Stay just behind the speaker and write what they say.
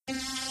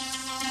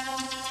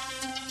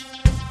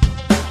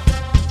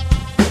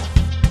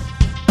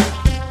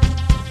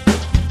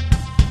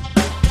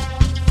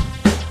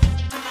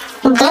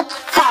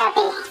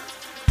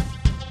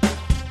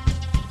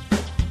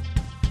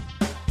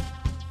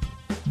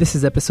This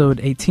is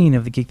episode 18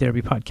 of the Geek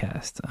Therapy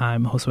Podcast.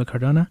 I'm Josue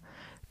Cardona.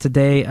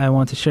 Today, I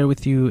want to share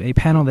with you a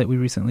panel that we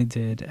recently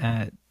did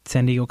at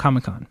San Diego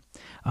Comic-Con.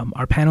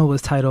 Our panel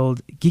was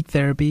titled Geek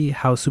Therapy,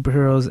 How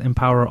Superheroes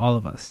Empower All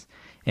of Us.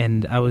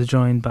 And I was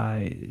joined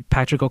by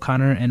Patrick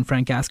O'Connor and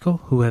Frank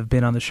Gaskell, who have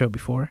been on the show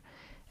before,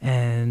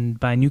 and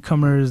by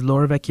newcomers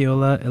Laura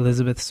Vecchiola,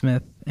 Elizabeth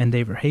Smith, and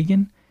Dave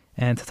Verhagen.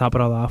 And to top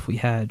it all off, we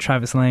had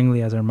Travis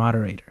Langley as our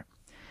moderator.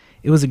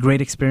 It was a great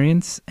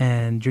experience,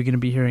 and you're going to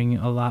be hearing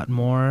a lot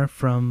more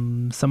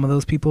from some of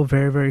those people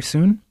very, very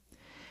soon.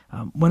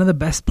 One of the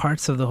best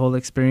parts of the whole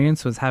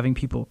experience was having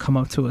people come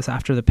up to us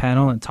after the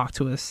panel and talk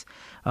to us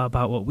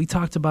about what we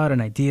talked about and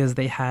ideas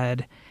they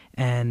had.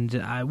 And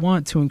I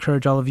want to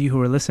encourage all of you who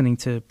are listening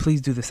to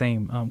please do the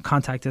same.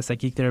 Contact us at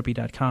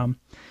geektherapy.com.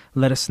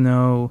 Let us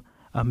know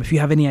if you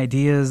have any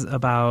ideas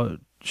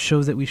about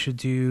shows that we should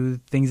do,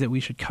 things that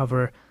we should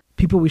cover,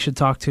 people we should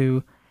talk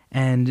to.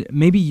 And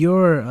maybe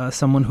you're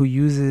someone who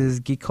uses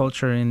geek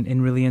culture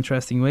in really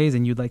interesting ways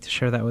and you'd like to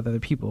share that with other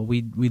people.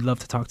 We'd love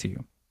to talk to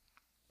you.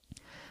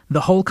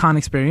 The whole con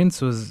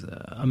experience was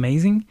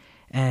amazing,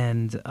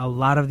 and a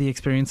lot of the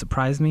experience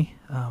surprised me.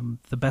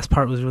 The best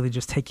part was really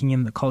just taking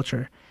in the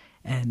culture,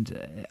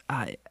 and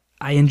I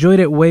enjoyed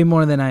it way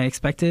more than I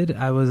expected.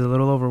 I was a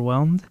little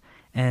overwhelmed,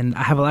 and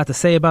I have a lot to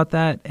say about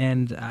that,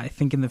 and I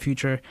think in the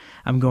future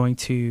I'm going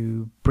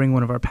to bring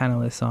one of our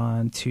panelists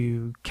on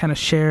to kind of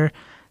share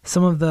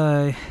some of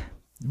the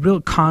real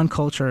con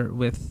culture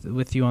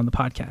with you on the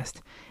podcast.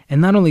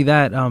 And not only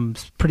that,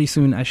 pretty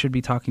soon I should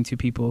be talking to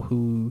people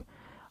who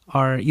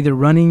are either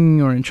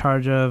running or in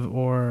charge of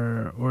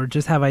or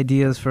just have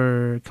ideas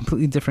for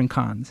completely different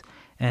cons.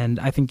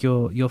 And I think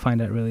you'll find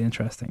that really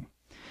interesting.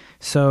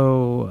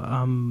 So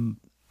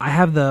I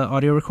have the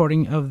audio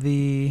recording of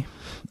the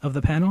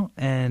panel,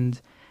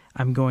 and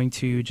I'm going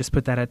to just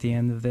put that at the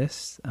end of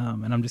this,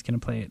 and I'm just going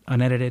to play it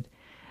unedited.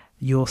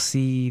 You'll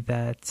see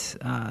that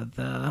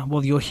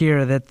you'll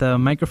hear that the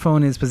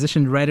microphone is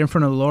positioned right in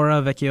front of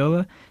Laura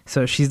Vecchiola.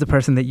 So she's the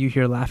person that you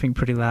hear laughing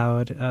pretty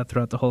loud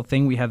throughout the whole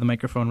thing. We have the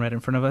microphone right in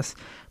front of us.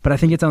 But I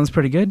think it sounds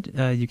pretty good.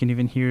 You can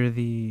even hear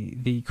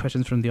the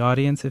questions from the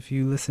audience if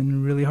you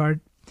listen really hard.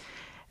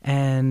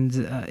 And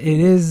it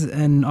is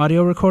an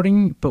audio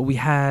recording, but we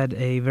had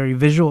a very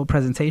visual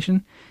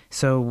presentation.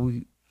 So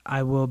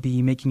I will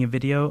be making a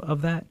video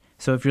of that.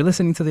 So if you're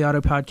listening to the audio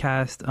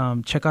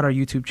podcast, check out our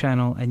YouTube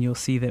channel, and you'll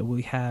see that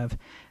we'll have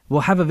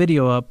a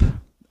video up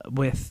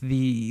with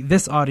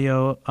this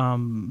audio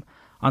on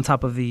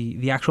top of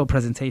the actual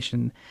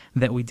presentation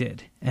that we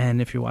did.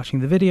 And if you're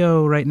watching the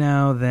video right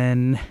now,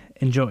 then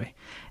enjoy.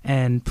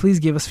 And please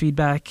give us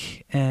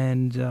feedback.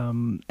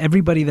 And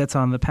everybody that's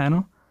on the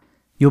panel,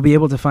 you'll be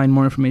able to find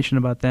more information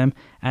about them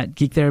at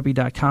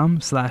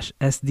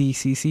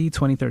geektherapy.com/SDCC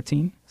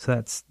 2013. So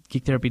that's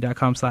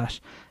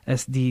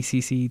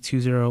geektherapy.com/SDCC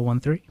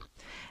 2013.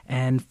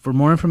 And for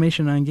more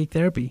information on Geek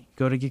Therapy,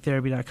 go to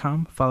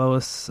geektherapy.com. Follow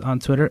us on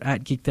Twitter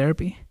at Geek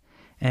Therapy.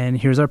 And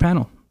here's our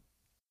panel.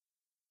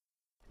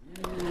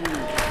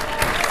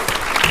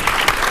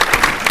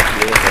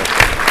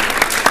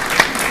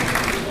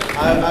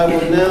 I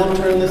will now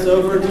turn this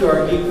over to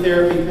our Geek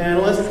Therapy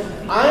panelists.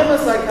 I'm a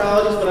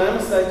psychologist, but I'm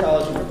a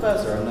psychology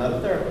professor. I'm not a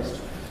therapist.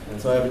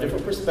 And so I have a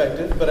different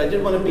perspective, but I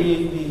did want to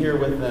be here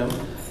with them.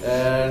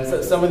 And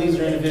so some of these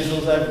are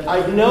individuals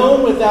I've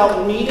known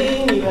without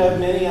meeting. We have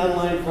many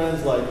online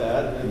friends like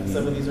that, and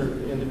some of these are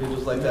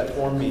individuals like that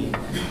for me.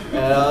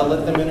 And I'll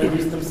let them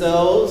introduce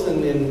themselves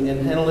and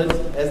handle it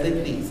as they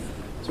please.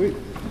 Sweet.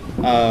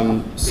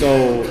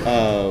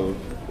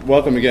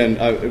 Welcome again.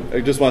 I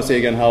just want to say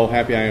again how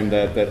happy I am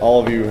that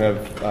all of you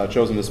have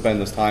chosen to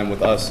spend this time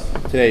with us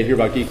today, hear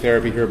about Geek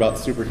Therapy, hear about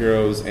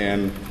superheroes,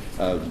 and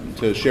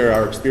to share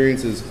our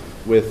experiences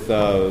with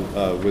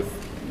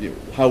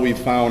how we've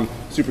found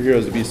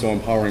superheroes to be so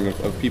empowering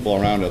of people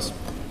around us.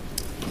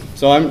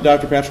 So I'm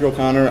Dr. Patrick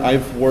O'Connor.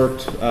 I've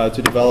worked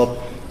to develop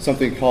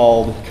something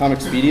called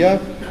Comicspedia,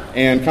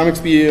 and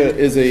Comicspedia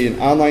is an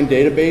online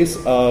database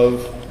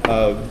of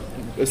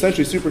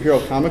essentially superhero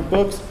comic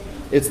books.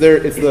 It's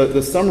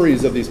the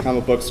summaries of these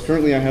comic books.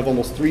 Currently I have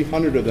almost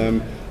 300 of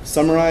them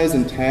summarized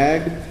and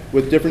tagged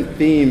with different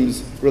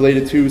themes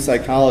related to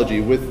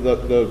psychology, with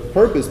the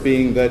purpose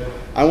being that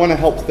I want to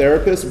help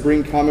therapists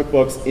bring comic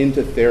books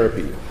into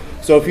therapy.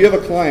 So if you have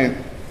a client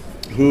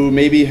who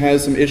maybe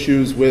has some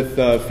issues with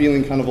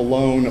feeling kind of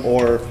alone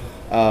or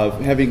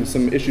having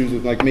some issues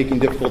with like making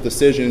difficult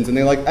decisions, and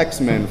they like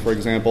X-Men, for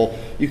example,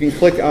 you can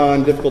click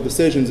on difficult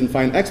decisions and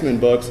find X-Men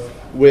books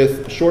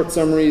with short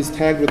summaries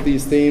tagged with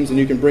these themes, and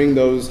you can bring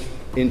those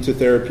into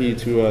therapy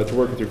to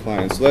work with your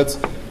clients. So that's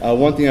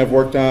one thing I've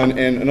worked on.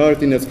 And another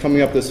thing that's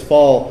coming up this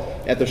fall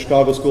at the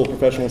Chicago School of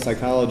Professional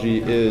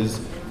Psychology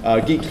is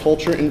geek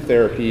culture in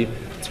therapy.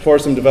 It's a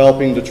course I'm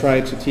developing to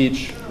try to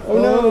teach.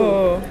 Oh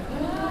no!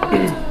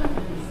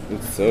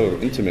 It's so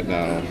intimate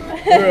now.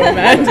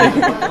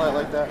 Romantic. I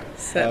like that.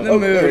 Set the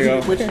mood. There we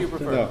go. Which do you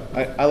prefer? No,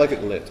 I like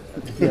it lit.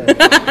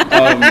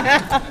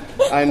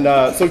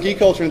 So Geek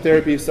Culture in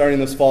Therapy, starting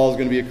this fall, is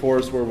going to be a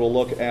course where we'll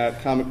look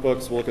at comic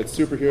books, we'll look at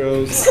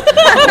superheroes. Oh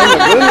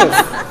my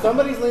goodness.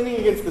 Somebody's leaning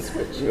against the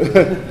switch.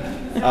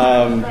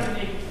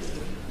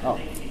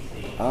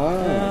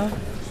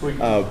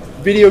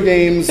 Video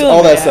games,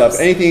 all that stuff.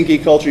 Anything in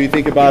geek culture, you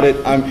think about it,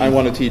 I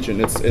want to teach it.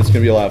 It's going to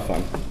be a lot of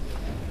fun.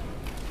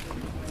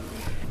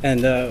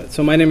 And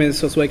so my name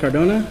is Josue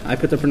Cardona. I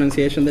put the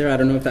pronunciation there. I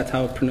don't know if that's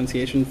how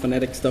pronunciation,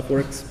 phonetic stuff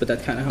works, but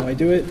that's kind of how I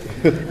do it.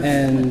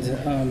 And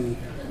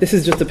this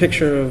is just a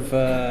picture of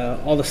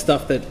all the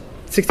stuff that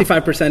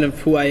 65% of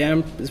who I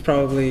am is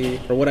probably,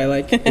 or what I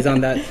like, is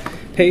on that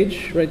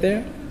page right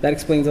there. That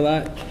explains a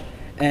lot.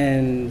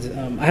 And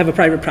I have a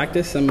private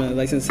practice. I'm a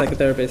licensed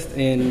psychotherapist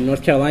in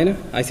North Carolina.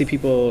 I see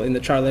people in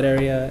the Charlotte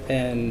area,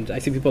 and I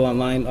see people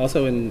online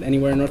also in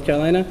anywhere in North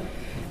Carolina.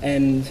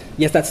 And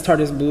yes, that's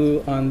TARDIS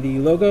blue on the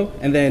logo.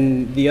 And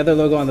then the other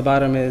logo on the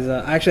bottom is,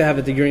 I actually have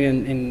a degree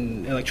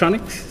in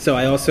electronics. So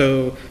I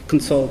also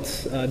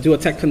consult, do a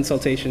tech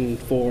consultation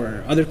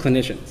for other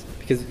clinicians,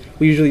 because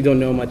we usually don't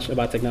know much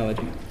about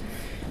technology.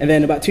 And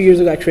then about 2 years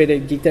ago, I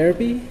created Geek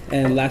Therapy.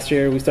 And last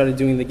year, we started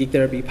doing the Geek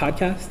Therapy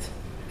podcast.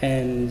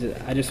 And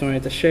I just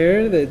wanted to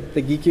share that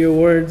the Geeky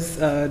Awards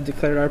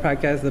declared our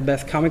podcast the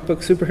best comic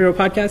book superhero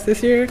podcast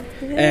this year.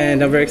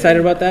 And I'm very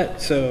excited about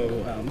that. So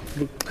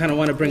we kind of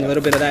want to bring a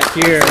little bit of that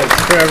here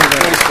for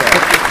everybody.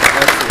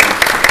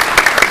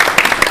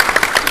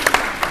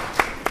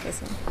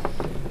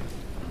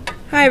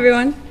 Hi,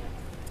 everyone.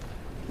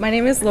 My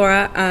name is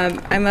Laura.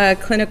 I'm a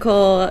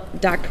clinical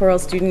doctoral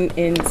student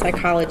in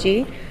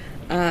psychology.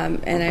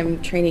 And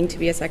I'm training to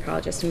be a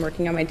psychologist and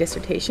working on my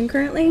dissertation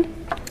currently.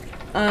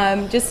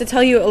 Just to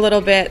tell you a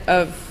little bit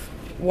of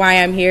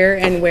why I'm here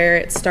and where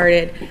it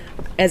started.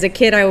 As a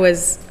kid, I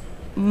was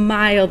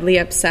mildly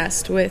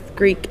obsessed with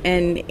Greek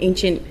and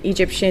ancient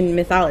Egyptian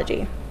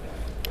mythology.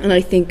 And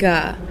I think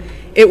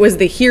it was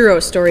the hero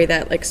story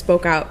that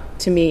spoke out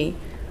to me.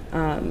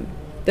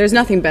 There's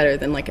nothing better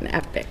than an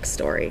epic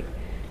story.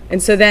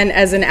 And so then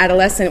as an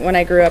adolescent, when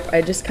I grew up,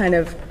 I just kind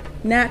of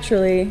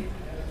naturally,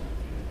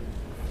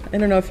 I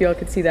don't know if you all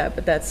could see that,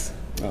 but that's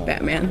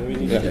Batman. We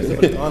need to just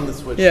put it on the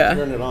switch,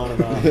 turn it on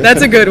and off.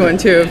 That's a good one,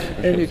 too,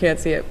 if you can't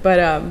see it. But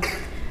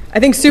I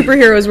think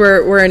superheroes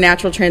were a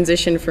natural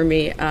transition for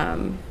me.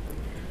 And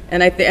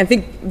I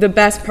think the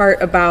best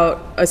part about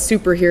a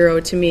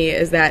superhero to me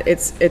is that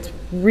it's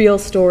real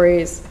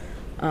stories.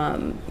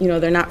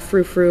 They're not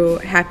frou-frou,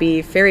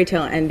 happy fairy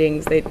tale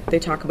endings. They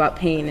talk about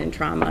pain and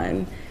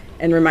trauma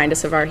and remind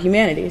us of our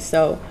humanity.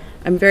 So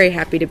I'm very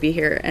happy to be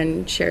here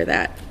and share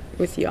that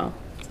with you all.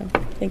 So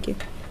thank you.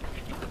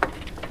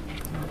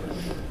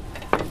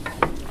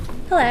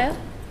 Hello,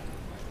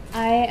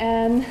 I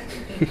am...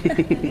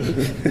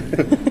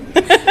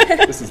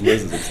 This is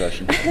Liz's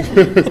obsession.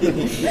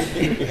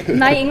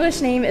 My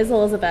English name is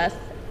Elizabeth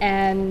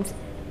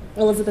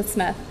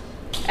Smith,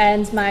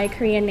 and my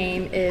Korean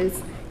name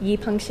is Yi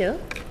Pung-sil,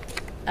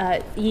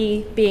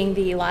 Yi being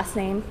the last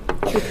name,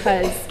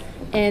 because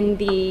in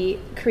the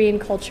Korean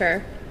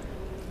culture,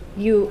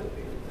 you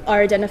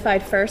are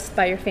identified first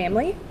by your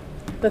family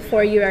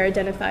before you are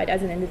identified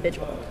as an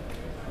individual.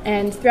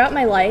 And throughout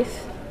my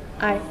life,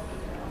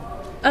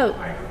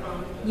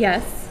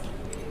 yes.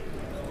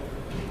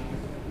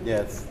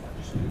 Yes.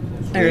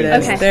 There it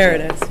is. Okay. There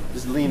it is.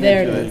 Just lean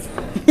There into it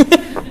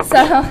it.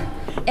 So,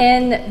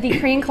 in the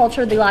Korean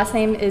culture, the last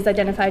name is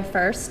identified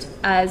first,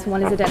 as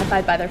one is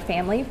identified by their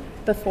family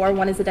before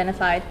one is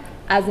identified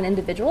as an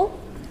individual.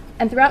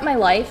 And throughout my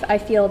life, I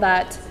feel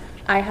that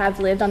I have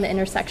lived on the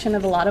intersection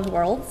of a lot of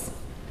worlds.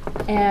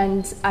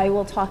 And I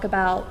will talk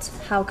about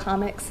how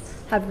comics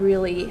have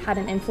really had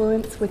an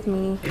influence with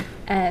me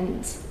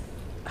and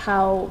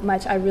how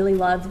much I really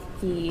love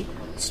the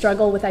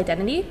struggle with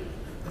identity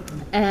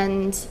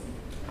and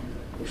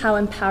how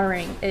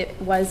empowering it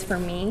was for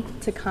me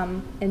to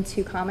come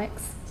into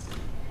comics.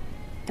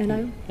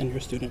 And you're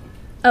a student.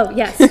 Oh,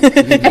 yes.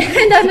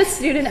 And I'm a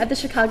student at the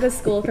Chicago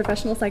School of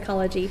Professional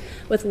Psychology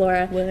with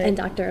Laura and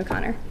Dr.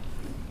 O'Connor.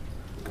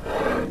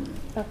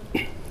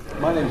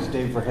 My name is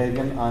Dave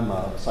Verhagen. I'm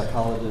a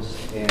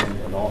psychologist and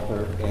an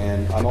author,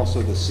 and I'm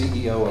also the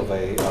CEO of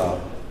a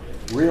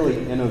really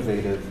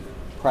innovative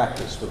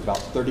practice with about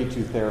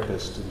 32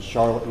 therapists in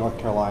Charlotte, North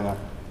Carolina,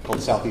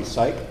 called Southeast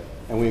Psych,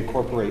 and we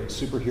incorporate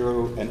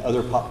superhero and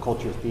other pop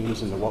culture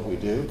themes into what we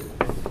do.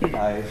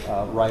 I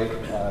write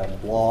a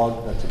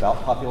blog that's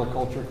about popular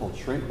culture called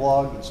Shrink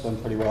Blog. It's done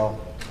pretty well,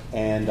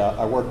 and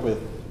I work with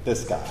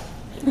this guy.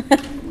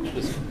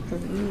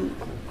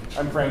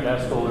 I'm Frank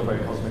Askell.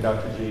 Everybody calls me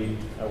Dr. G.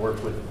 I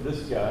work with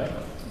this guy,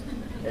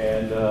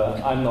 and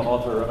I'm the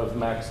author of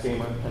Max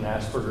Gamer, an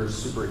Asperger's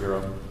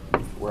superhero,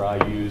 where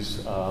I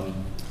use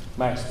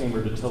Max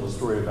Gamer to tell the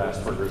story of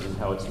Asperger's and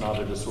how it's not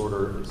a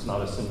disorder, it's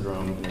not a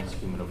syndrome, and it's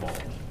human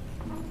evolved.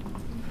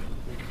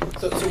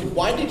 So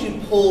why did you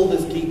pull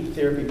this Geek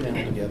Therapy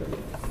panel together?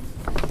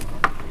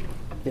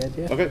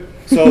 Okay,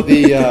 so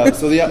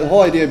the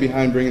whole idea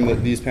behind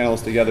bringing these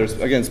panels together,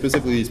 again,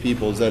 specifically these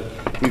people, is that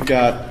we've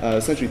got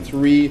essentially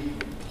three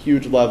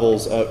huge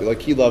levels,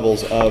 key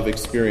levels of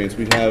experience.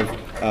 We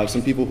have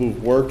some people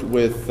who've worked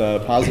with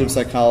positive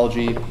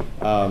psychology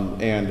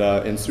and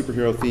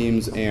superhero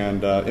themes,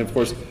 and of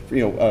course,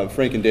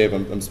 Frank and Dave,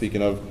 I'm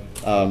speaking of,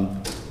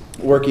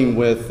 working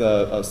with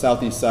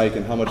Southeast Psych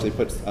and how much they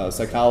put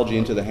psychology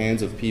into the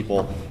hands of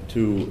people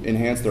to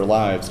enhance their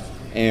lives.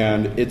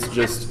 And it's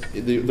just,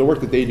 the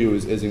work that they do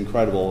is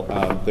incredible.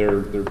 They're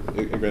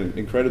again,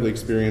 incredibly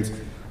experienced,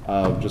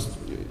 just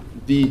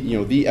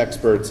the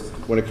experts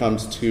when it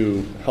comes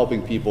to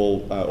helping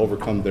people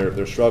overcome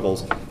their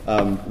struggles.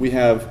 We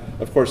have,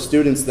 of course,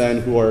 students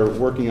then who are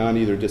working on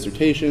either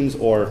dissertations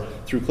or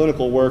through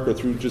clinical work or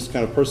through just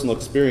kind of personal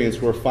experience,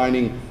 who are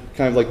finding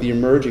kind of like the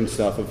emerging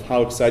stuff of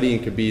how exciting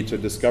it could be to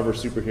discover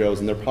superheroes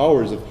and their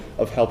powers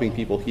of helping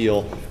people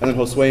heal. And then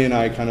Josue and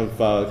I kind of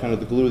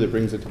the glue that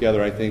brings it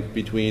together, I think,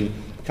 between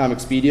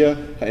Comicspedia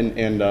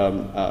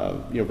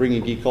and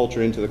bringing geek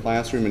culture into the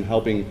classroom and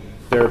helping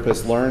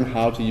therapists learn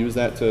how to use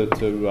that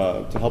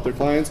to help their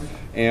clients.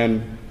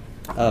 And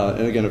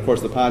again, of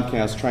course, the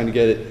podcast, trying to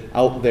get it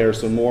out there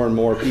so more and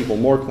more people,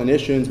 more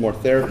clinicians, more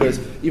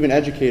therapists, even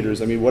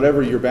educators, I mean,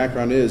 whatever your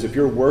background is, if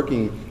you're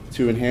working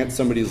to enhance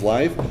somebody's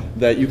life,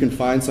 that you can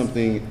find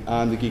something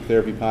on the Geek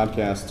Therapy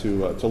podcast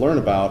to learn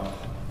about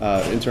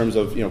in terms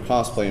of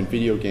cosplay and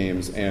video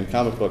games and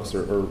comic books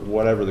or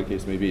whatever the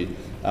case may be.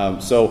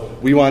 So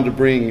we wanted to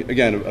bring,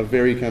 again, a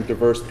very kind of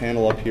diverse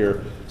panel up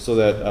here so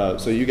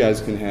that so you guys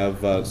can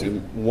have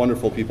some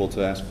wonderful people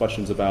to ask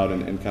questions about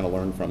and kind of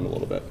learn from a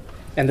little bit.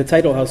 And the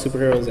title, How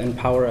Superheroes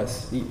Empower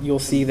Us, you'll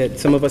see that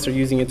some of us are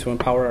using it to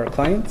empower our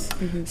clients.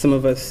 Mm-hmm. Some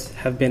of us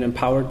have been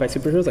empowered by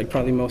superheroes, like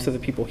probably most of the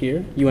people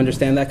here. You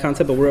understand that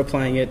concept, but we're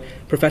applying it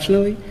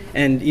professionally,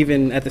 and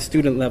even at the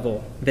student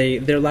level,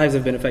 their lives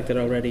have been affected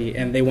already,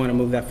 and they want to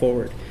move that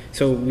forward.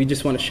 So we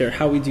just want to share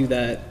how we do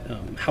that,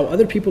 how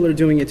other people are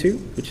doing it too,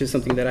 which is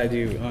something that I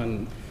do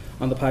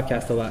on the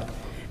podcast a lot.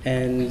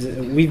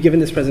 And we've given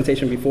this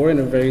presentation before in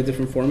a very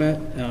different format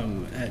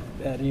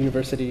at a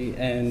university,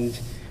 and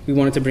we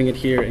wanted to bring it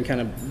here and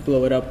kind of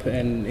blow it up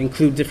and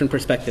include different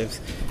perspectives.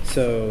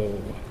 So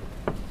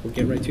we'll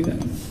get right to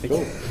that.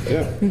 Cool.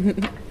 Yeah.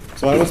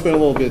 So I want to spend a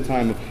little bit of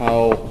time with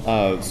how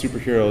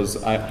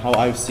superheroes, how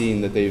I've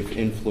seen that they've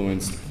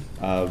influenced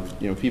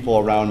people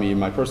around me in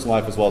my personal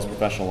life as well as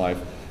professional life.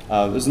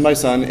 This is my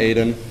son,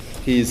 Aiden.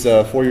 He's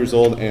 4 years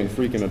old and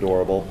freaking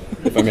adorable,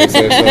 if I may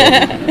say so.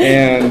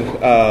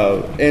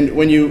 And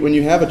when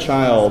you have a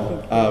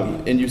child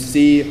and you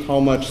see how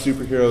much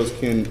superheroes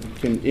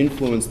can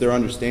influence their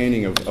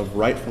understanding of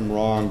right from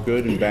wrong,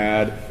 good and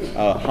bad,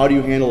 how do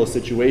you handle a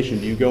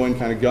situation? Do you go in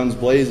kind of guns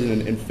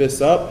blazing and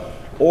fists up?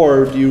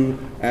 Or do you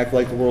act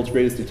like the world's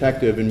greatest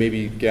detective and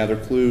maybe gather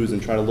clues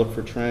and try to look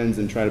for trends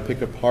and try to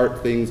pick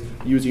apart things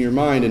using your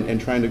mind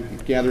and trying to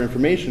gather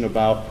information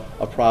about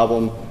a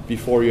problem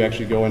before you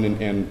actually go in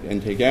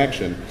and take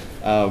action?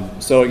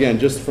 So again,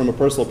 just from a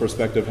personal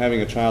perspective, having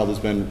a child has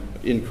been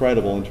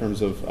incredible in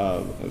terms of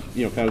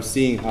kind of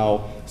seeing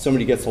how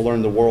somebody gets to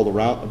learn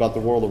about the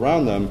world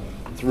around them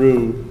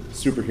through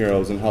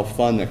superheroes and how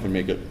fun that can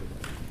make it.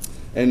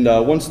 And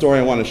one story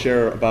I want to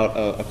share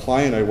about a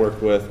client I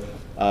worked with.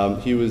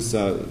 He was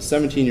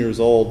 17 years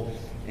old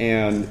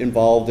and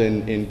involved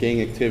in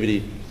gang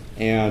activity,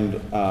 and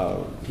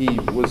he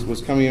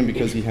was coming in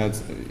because he had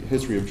a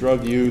history of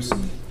drug use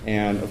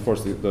and, of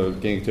course, the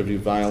gang activity,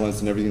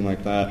 violence, and everything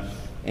like that.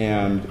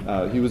 And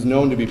he was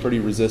known to be pretty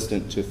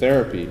resistant to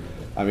therapy.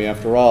 I mean,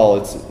 after all,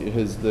 it's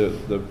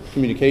the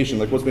communication,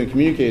 like what's been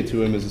communicated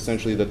to him is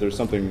essentially that there's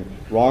something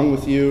wrong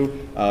with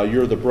you,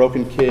 you're the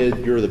broken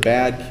kid, you're the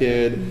bad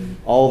kid,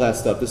 all that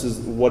stuff. This is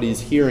what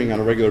he's hearing on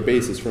a regular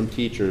basis from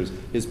teachers,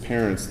 his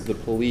parents, the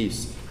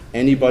police.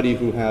 Anybody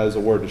who has a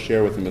word to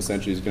share with him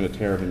essentially is going to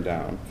tear him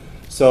down.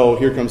 So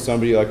here comes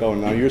somebody like, oh,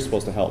 now you're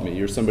supposed to help me.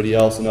 You're somebody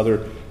else,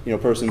 another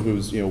person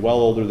who's well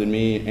older than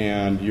me,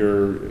 and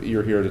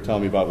you're here to tell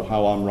me about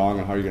how I'm wrong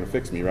and how you're going to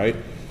fix me, right?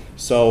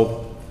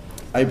 So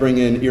I bring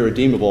in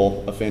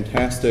Irredeemable, a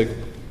fantastic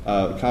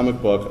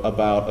comic book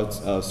about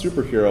a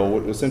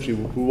superhero, essentially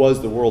who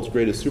was the world's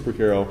greatest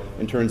superhero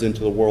and turns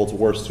into the world's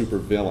worst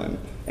supervillain.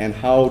 And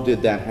how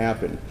did that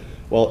happen?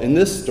 Well, in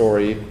this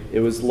story, it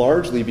was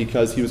largely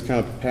because he was kind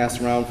of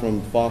passed around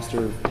from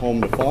foster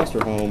home to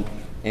foster home,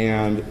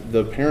 and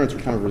the parents were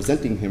kind of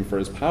resenting him for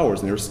his powers,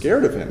 and they were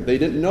scared of him. They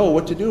didn't know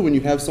what to do when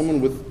you have someone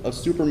with a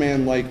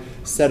Superman-like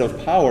set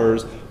of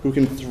powers who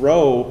can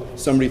throw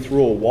somebody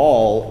through a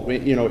wall,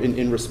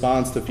 in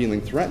response to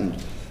feeling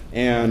threatened.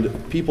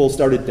 And people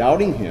started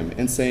doubting him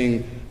and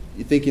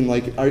thinking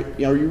like, are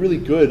you really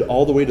good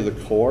all the way to the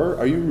core?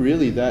 Are you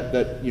really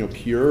that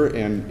pure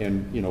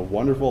and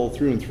wonderful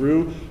through and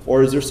through,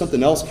 or is there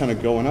something else kind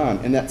of going on?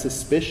 And that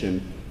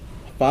suspicion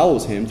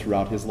follows him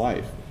throughout his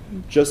life,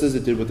 just as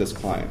it did with this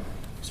client.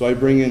 So I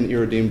bring in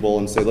Irredeemable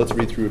and say, let's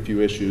read through a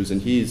few issues,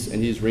 and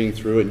he's reading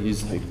through it, and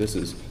he's like, this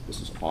is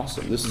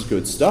awesome, this is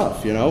good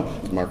stuff,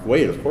 It's Mark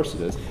Waid, of course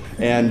it is,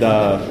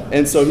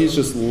 and so he's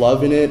just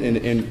loving it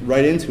and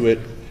right into it.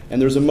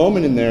 And there's a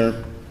moment in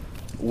there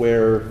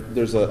where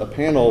there's a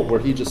panel where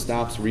he just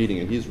stops reading,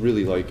 and he's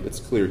really like, it's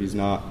clear he's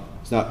not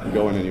It's not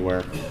going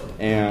anywhere.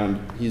 And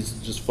he's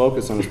just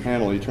focused on his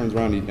panel. He turns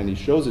around and he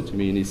shows it to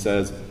me and he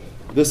says,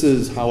 "This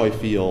is how I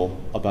feel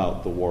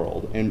about the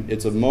world." And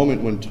it's a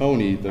moment when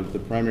Tony, the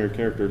primary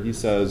character, he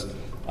says,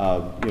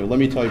 "Let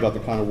me tell you about the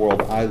kind of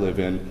world I live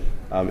in."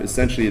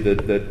 Essentially,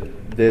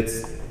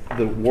 that's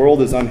the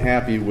world is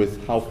unhappy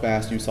with how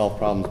fast you solve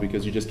problems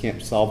because you just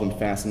can't solve them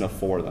fast enough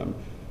for them.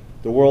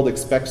 The world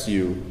expects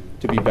you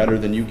to be better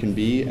than you can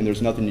be, and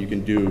there's nothing you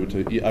can do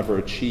to ever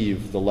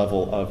achieve the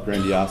level of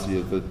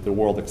grandiosity that the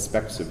world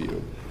expects of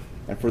you.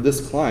 And for this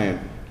client,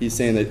 he's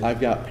saying that I've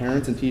got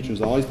parents and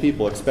teachers and all these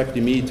people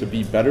expecting me to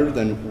be better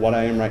than what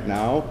I am right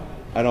now.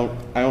 I don't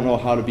know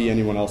how to be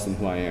anyone else than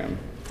who I am.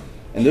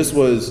 And this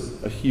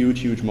was a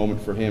huge, huge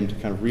moment for him to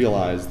kind of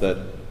realize that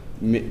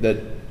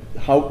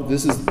how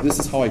this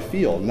is how I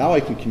feel. Now I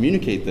can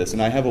communicate this,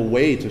 and I have a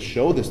way to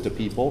show this to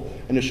people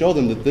and to show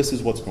them that this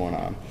is what's going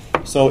on.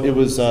 So it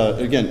was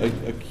again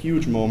a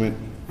huge moment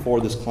for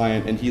this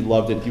client, and he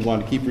loved it. He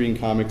wanted to keep reading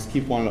comics,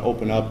 keep wanting to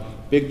open up.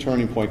 Big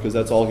turning point, because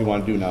that's all he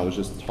wanted to do now was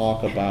just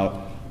talk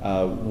about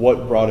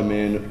what brought him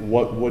in,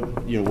 what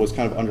was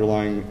kind of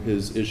underlying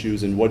his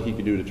issues, and what he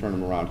could do to turn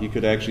them around. He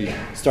could actually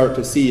start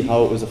to see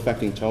how it was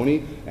affecting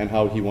Tony and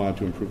how he wanted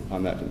to improve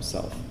upon that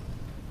himself.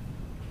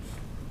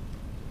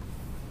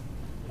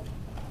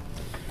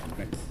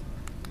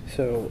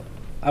 So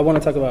I want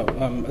to talk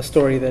about a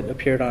story that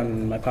appeared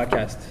on my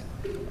podcast.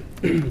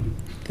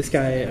 This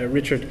guy,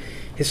 Richard,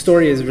 his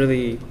story is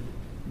really,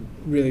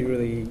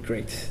 really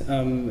great.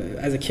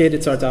 As a kid,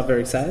 it starts out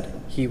very sad.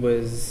 He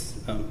was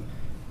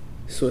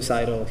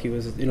suicidal. He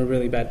was in a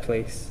really bad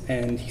place,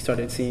 and he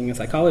started seeing a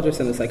psychologist,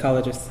 and the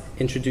psychologist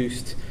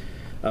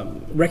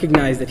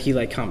recognized that he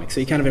liked comics, so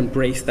he kind of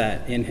embraced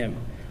that in him.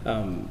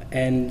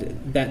 And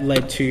that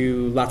led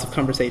to lots of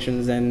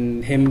conversations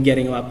and him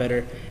getting a lot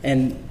better.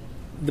 And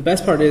the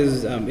best part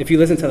is, if you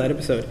listen to that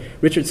episode,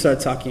 Richard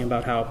starts talking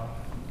about how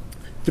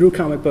through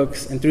comic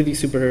books and through these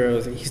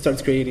superheroes, he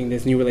starts creating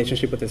this new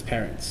relationship with his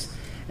parents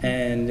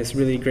and this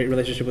really great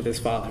relationship with his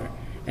father.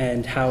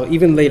 And how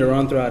even later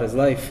on throughout his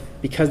life,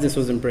 because this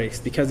was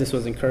embraced, because this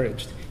was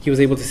encouraged, he was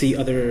able to see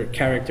other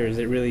characters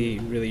that really,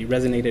 really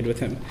resonated with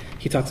him.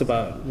 He talks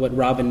about what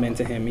Robin meant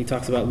to him. He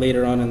talks about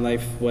later on in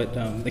life what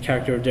the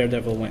character of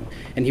Daredevil went.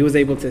 And he was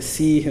able to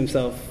see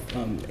himself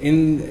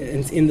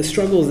in the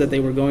struggles that they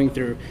were going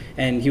through,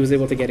 and he was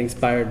able to get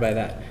inspired by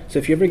that. So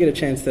if you ever get a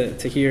chance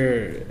to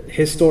hear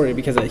his story,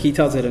 because he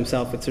tells it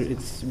himself, it's a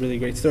really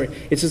great story.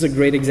 It's just a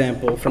great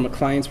example from a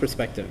client's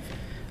perspective.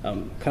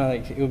 Kind of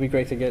like it would be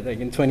great to get, like,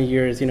 in 20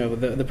 years,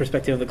 the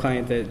perspective of the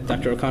client that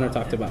Dr. O'Connor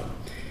talked about.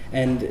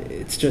 And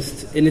it's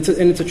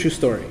a true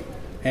story.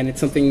 And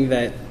it's something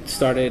that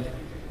started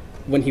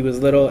when he was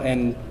little,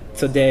 and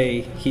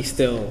today he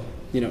still,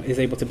 is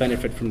able to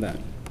benefit from that.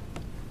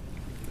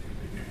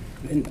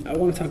 And I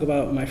want to talk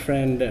about my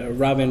friend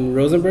Robin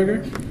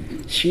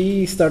Rosenberger.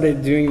 She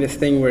started doing this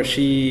thing where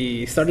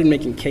she started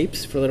making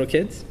capes for little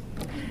kids.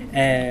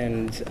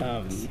 And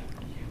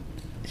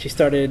she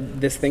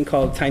started this thing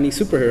called Tiny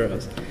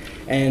Superheroes.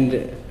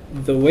 And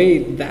the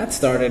way that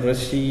started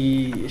was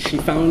she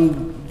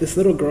found this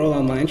little girl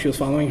online. She was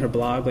following her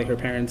blog. Like, her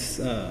parents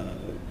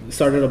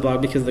started a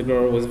blog because the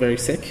girl was very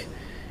sick.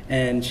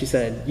 And she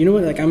said, you know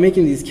what, like, I'm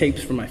making these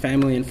capes for my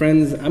family and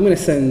friends. I'm going to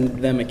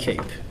send them a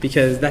cape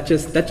because that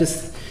just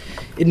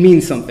it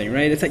means something,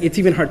 right? It's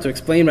even hard to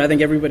explain, but I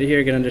think everybody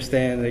here can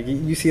understand. Like,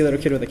 you see a little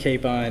kid with a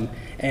cape on,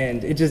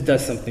 and it just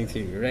does something to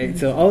you, right?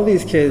 So all of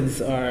these kids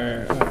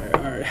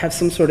have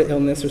some sort of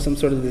illness or some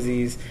sort of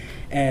disease,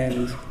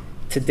 and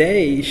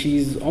today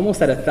she's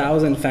almost at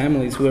 1,000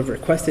 families who have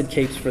requested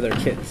capes for their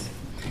kids.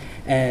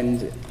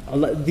 And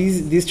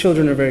these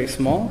children are very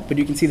small, but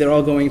you can see they're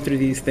all going through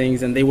these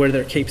things, and they wear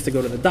their capes to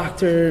go to the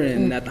doctor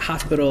and at the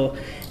hospital,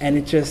 and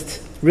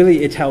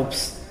it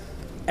helps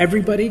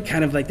everybody.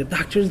 Kind of like the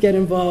doctors get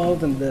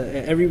involved, and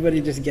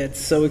everybody just gets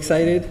so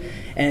excited.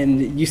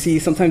 And you see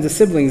sometimes the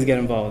siblings get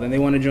involved, and they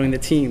want to join the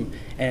team.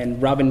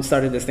 And Robin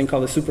started this thing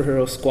called the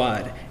Superhero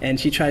Squad, and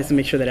she tries to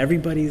make sure that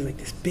everybody's like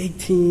this big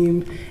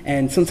team.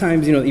 And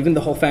sometimes, even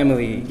the whole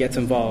family gets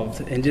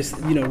involved, and just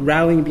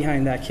rallying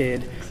behind that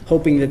kid,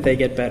 hoping that they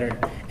get better.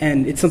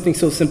 And it's something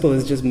so simple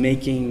as just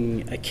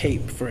making a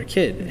cape for a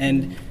kid.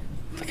 And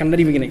I'm not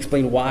even going to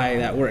explain why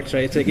that works,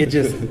 right? It's like, it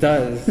just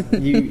does.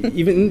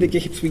 Even the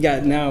capes we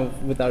got now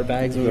with our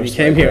bags when we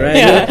came here, right?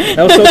 Yeah.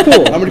 That was so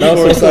cool. How many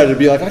people are excited to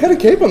be like, I got a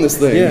cape on this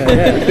thing?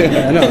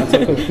 Yeah, I know, it's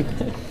so cool.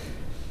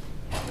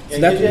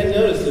 Yeah, you hadn't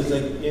noticed, there's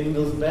like in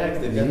those bags,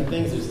 they've got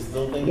things, there's this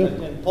little thing that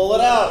can pull it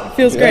out.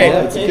 Feels great.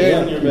 It's okay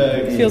on your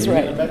bag. Feels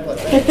right.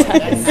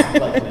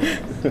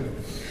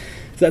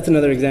 So that's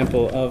another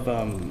example of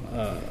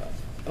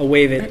a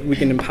way that we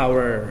can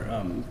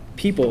empower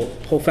people,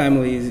 whole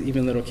families,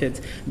 even little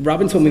kids.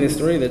 Robin told me this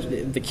story that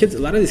a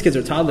lot of these kids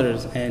are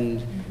toddlers,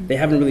 and they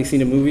haven't really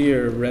seen a movie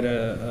or read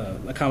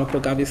a comic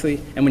book, obviously.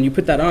 And when you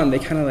put that on, they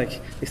kind of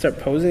they start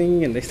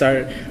posing, and they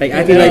start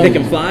acting like they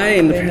can fly.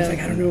 And the parents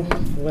I don't know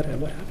what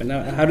happened.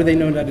 Now, how do they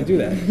know how to do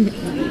that?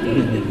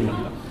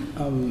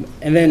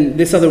 And then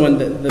this other one,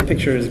 the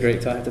picture is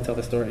great, so I have to tell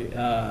the story.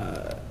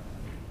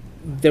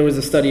 there was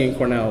a study in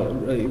Cornell,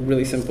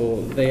 really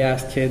simple. They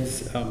asked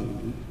kids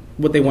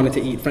what they wanted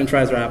to eat, French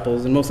fries or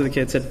apples, and most of the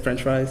kids said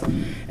French fries.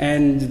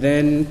 And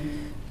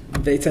then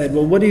they said,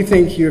 well, what do you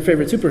think your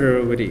favorite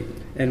superhero would eat?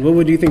 And what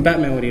would you think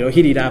Batman would eat? Oh,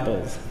 he'd eat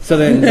apples. So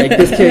then, like,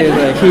 this kid,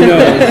 like, he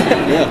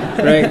knows,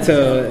 right?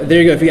 So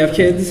there you go. If you have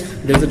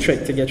kids, there's a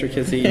trick to get your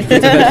kids to eat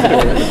fruits and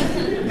vegetables.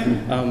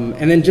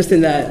 And then just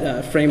in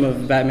that frame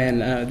of Batman,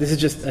 this is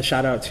just a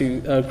shout out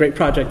to a great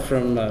project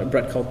from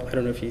Brett Culp. I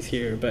don't know if he's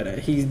here, but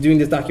he's doing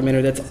this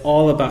documentary that's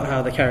all about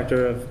how the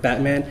character of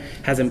Batman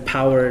has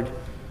empowered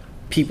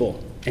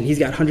people. And he's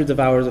got hundreds of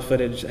hours of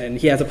footage, and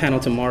he has a panel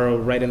tomorrow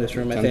right in this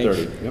room, I think.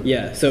 10:30, yep.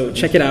 Yeah, so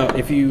check it out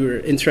if you're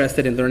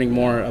interested in learning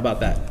more about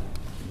that.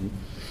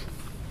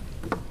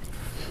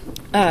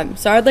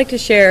 So I'd like to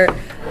share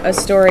a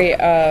story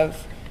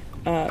of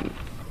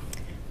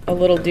a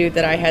little dude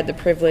that I had the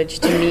privilege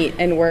to meet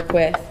and work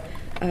with.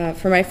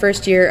 For my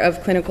first year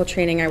of clinical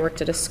training, I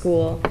worked at a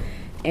school,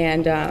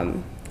 and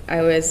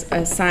I was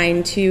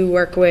assigned to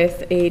work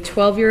with a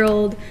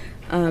 12-year-old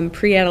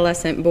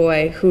pre-adolescent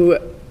boy who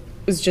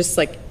was just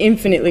like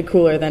infinitely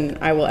cooler than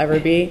I will ever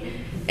be,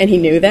 and he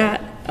knew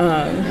that.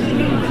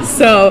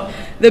 So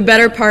the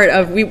better part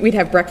of, we'd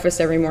have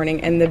breakfast every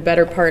morning, and the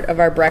better part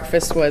of our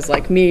breakfast was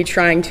like me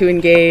trying to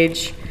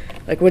engage,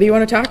 like, what do you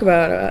want to talk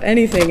about?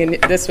 Anything, and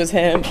this was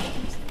him.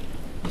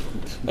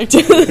 Like,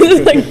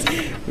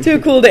 too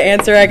cool to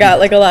answer. I got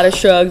like a lot of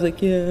shrugs,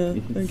 like, yeah,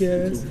 I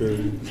guess.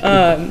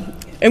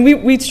 And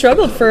we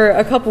struggled for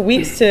a couple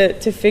weeks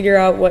to figure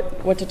out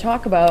what to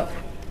talk about.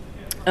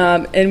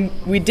 And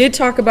we did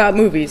talk about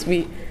movies.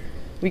 We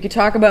could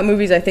talk about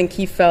movies. I think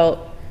he felt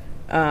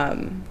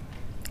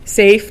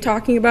safe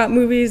talking about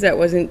movies. That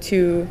wasn't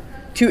too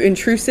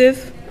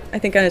intrusive, I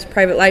think, on his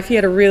private life. He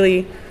had a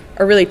really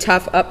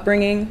tough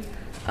upbringing.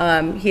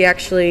 He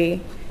actually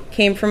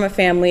came from a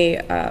family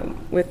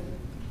with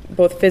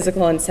both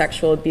physical and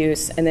sexual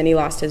abuse, and then he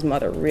lost his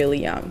mother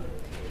really young.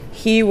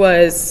 He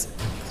was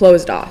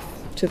closed off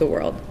to the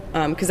world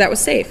because that was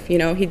safe. You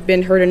know, he'd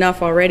been hurt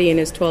enough already in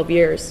his 12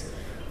 years.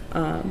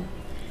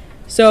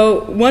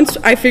 So once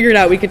I figured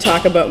out we could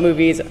talk about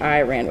movies,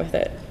 I ran with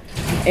it.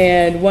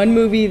 And one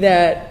movie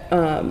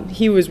that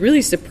he was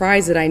really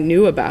surprised that I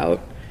knew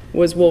about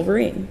was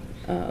Wolverine.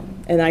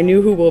 And I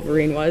knew who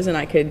Wolverine was, and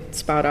I could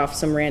spout off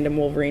some random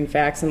Wolverine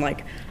facts, and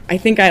like I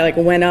think I like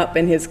went up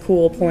in his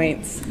cool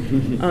points.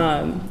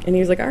 And he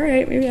was like, all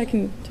right, maybe I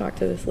can talk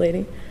to this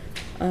lady.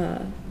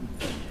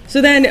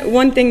 So then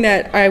one thing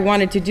that I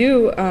wanted to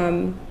do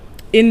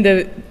in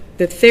the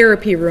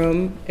therapy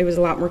room, it was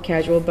a lot more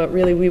casual, but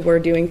really we were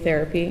doing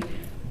therapy,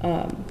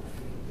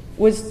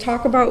 was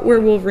talk about where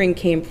Wolverine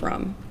came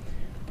from.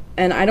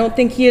 And I don't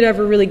think he had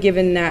ever really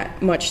given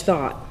that much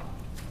thought.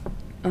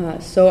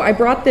 So I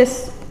brought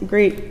this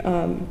great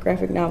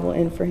graphic novel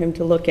in for him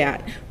to look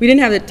at. We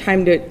didn't have the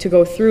time to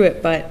go through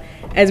it, but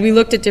as we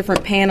looked at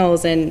different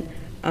panels and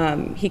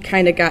he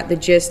kind of got the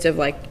gist of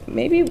like,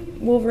 maybe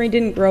Wolverine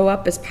didn't grow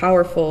up as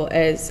powerful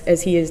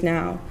as he is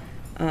now.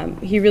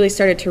 He really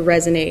started to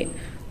resonate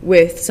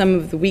with some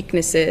of the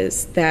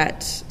weaknesses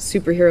that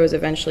superheroes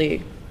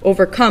eventually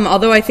overcome,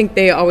 although I think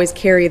they always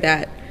carry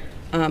that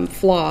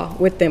flaw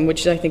with them,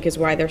 which I think is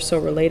why they're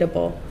so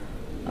relatable.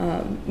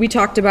 We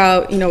talked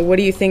about, what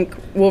do you think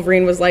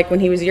Wolverine was like when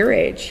he was your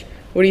age?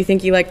 What do you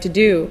think he liked to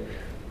do?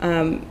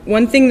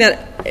 One thing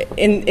that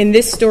in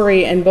this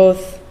story and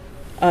both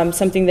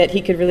something that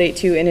he could relate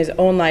to in his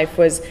own life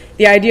was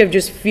the idea of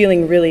just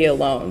feeling really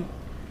alone,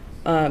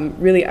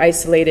 really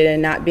isolated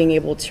and not being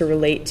able to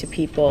relate to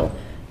people,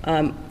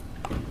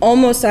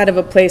 almost out of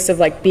a place of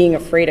like being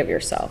afraid of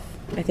yourself.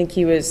 I think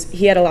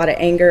he had a lot of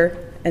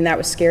anger, and that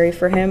was scary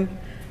for him.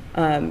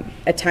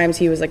 At times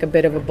he was like a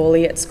bit of a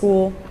bully at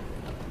school.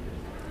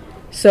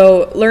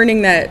 So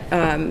learning that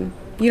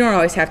you don't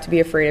always have to be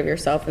afraid of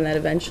yourself, and that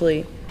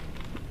eventually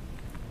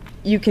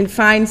you can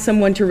find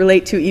someone to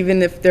relate to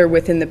even if they're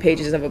within the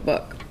pages of a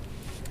book.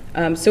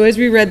 So as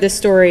we read this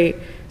story,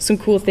 some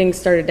cool things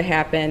started to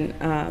happen.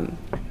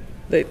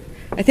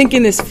 I think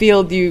in this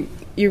field you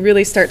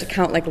really start to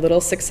count like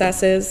little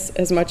successes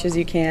as much as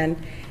you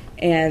can.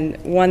 And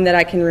one that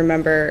I can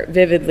remember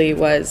vividly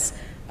was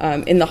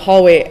in the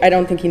hallway. I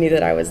don't think he knew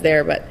that I was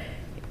there, but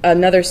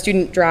another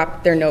student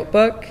dropped their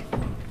notebook,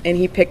 and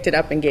he picked it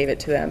up and gave it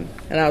to them.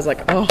 And I was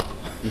like, oh,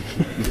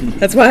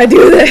 that's why I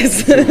do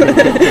this.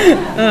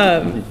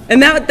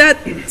 And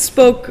that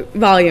spoke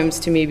volumes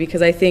to me,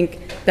 because I think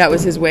that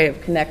was his way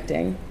of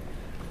connecting.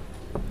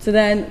 So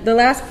then the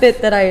last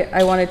bit that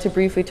I wanted to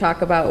briefly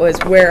talk about was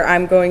where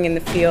I'm going in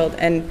the field.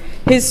 And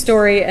his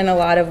story and a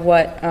lot of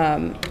what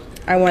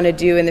I want to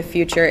do in the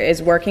future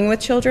is working with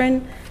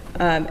children,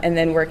 and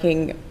then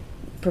working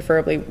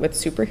preferably with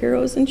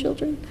superheroes and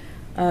children.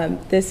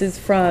 This is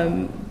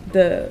from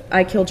the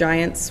I Kill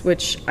Giants,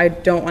 which I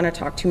don't want to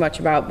talk too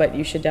much about, but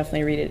you should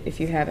definitely read it if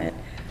you haven't.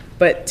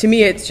 But to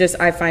me, it's just,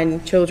 I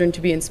find children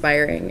to be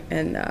inspiring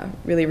and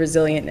really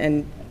resilient,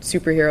 and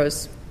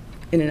superheroes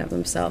in and of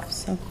themselves.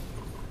 So.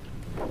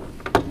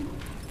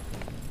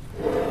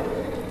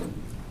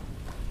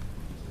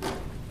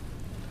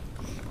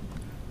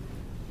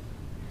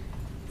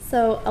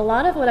 So a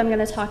lot of what I'm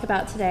going to talk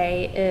about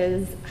today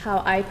is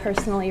how I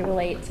personally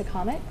relate to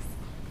comics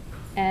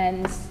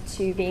and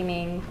to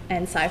gaming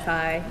and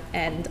sci-fi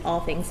and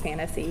all things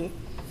fantasy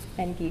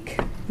and geek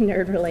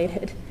nerd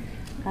related.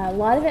 A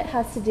lot of it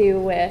has to do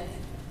with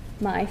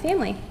my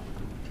family.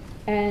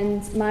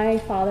 And my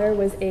father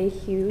was a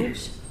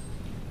huge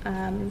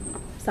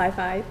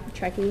sci-fi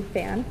Trekkie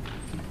fan,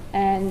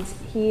 and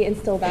he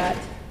instilled that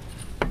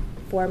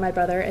for my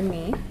brother and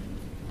me.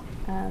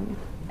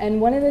 And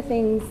one of the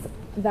things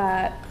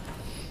that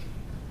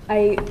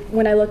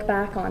when I look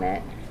back on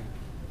it,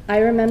 I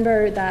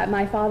remember that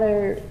my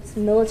father's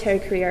military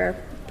career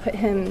put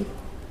him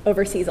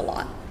overseas a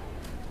lot,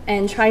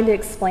 and trying to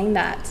explain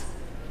that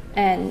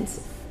and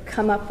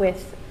come up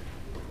with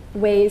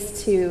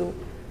ways to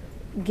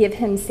give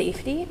him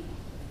safety.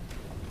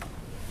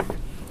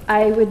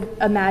 I would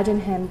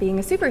imagine him being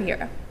a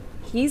superhero.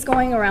 He's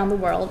going around the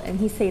world and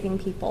he's saving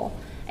people,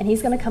 and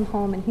he's going to come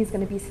home and he's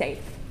going to be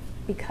safe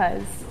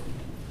because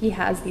he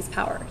has these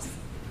powers.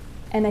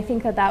 And I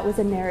think that that was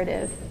a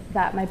narrative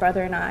that my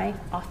brother and I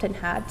often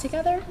had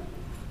together.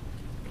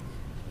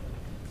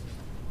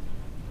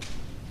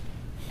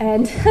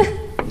 And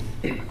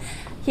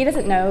he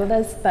doesn't know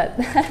this, but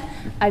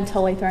I'm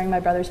totally throwing my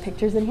brother's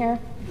pictures in here.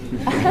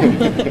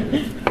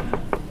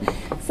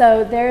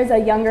 So there's a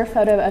younger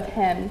photo of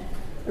him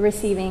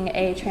receiving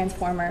a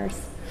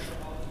Transformers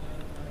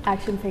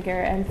action figure,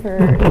 and for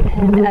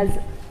him, as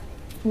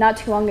not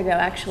too long ago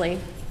actually,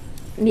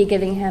 me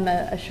giving him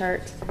a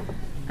shirt.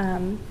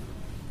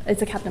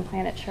 It's a Captain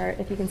Planet shirt,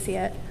 if you can see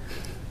it.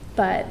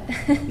 But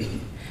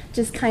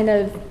just kind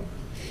of,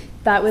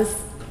 that was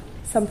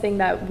something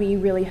that we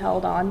really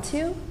held on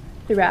to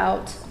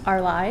throughout our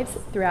lives,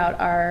 throughout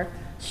our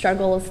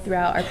struggles,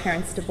 throughout our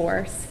parents'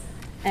 divorce,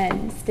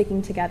 and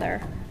sticking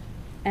together.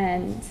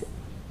 And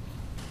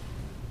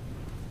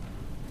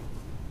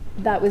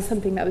that was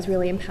something that was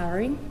really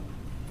empowering.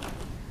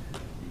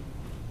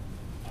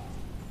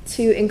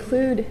 To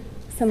include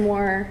some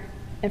more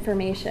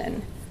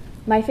information,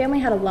 my family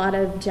had a lot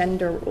of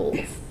gender rules.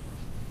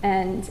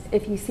 And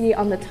if you see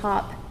on the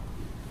top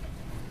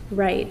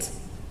right,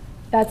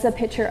 that's a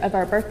picture of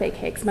our birthday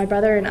cakes. My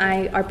brother and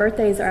I, our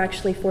birthdays are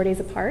actually 4 days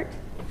apart.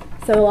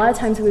 So a lot of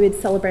times we would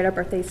celebrate our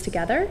birthdays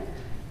together.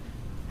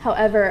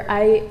 However,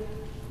 I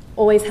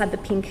always had the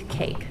pink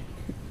cake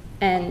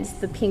and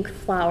the pink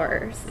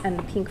flowers and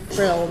the pink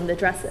frill and the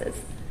dresses.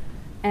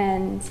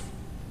 And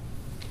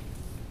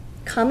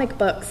comic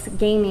books,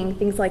 gaming,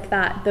 things like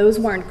that, those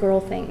weren't girl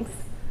things.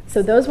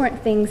 So those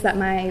weren't things that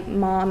my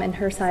mom and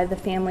her side of the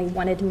family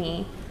wanted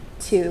me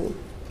to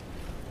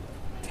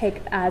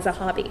take as a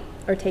hobby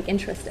or take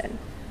interest in.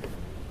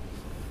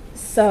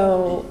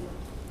 So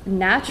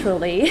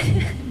naturally,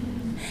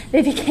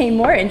 they became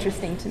more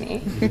interesting to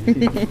me.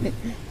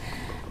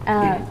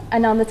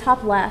 And on the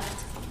top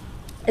left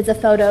is a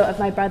photo of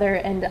my brother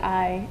and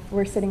I.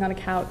 We're sitting on a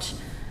couch,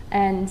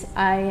 and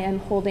I am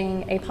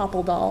holding a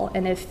Popple doll.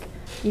 And if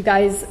you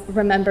guys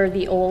remember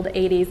the old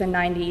 80s and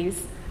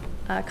 90s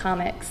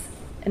comics,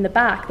 in the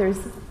back there's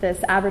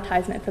this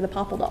advertisement for the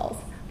Popple dolls.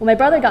 Well, my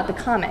brother got the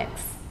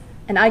comics,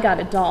 and I got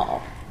a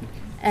doll.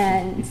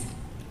 And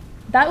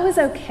that was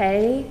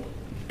okay,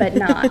 but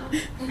not.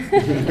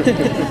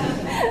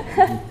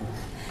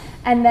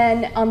 And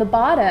then on the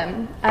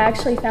bottom, I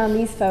actually found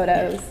these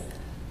photos.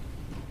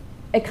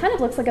 It kind of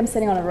looks like I'm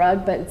sitting on a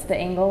rug, but it's the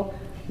angle.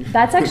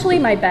 That's actually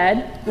my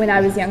bed when I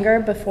was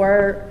younger,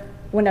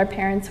 when our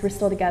parents were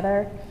still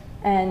together.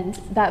 And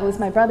that was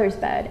my brother's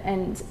bed.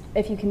 And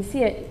if you can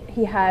see it,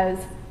 he has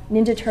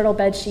Ninja Turtle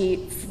bed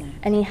sheets,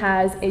 and he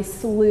has a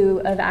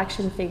slew of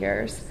action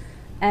figures.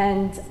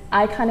 And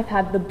I kind of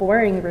have the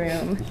boring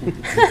room.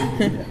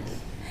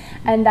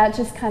 And that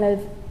just kind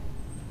of,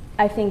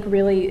 I think,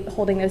 really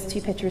holding those two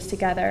pictures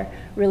together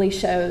really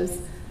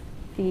shows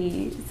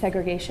the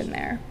segregation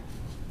there.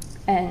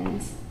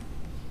 And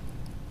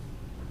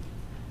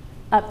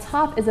up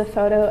top is a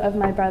photo of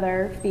my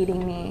brother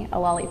feeding me a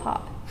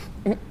lollipop.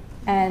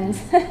 And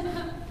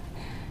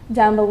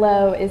down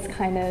below is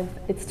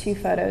it's two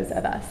photos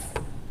of us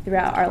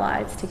throughout our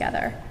lives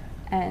together.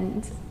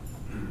 And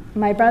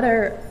my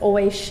brother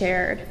always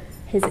shared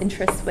his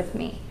interests with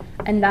me,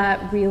 and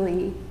that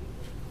really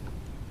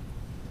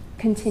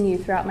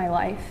continued throughout my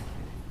life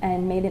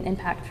and made an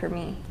impact for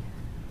me.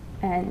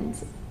 And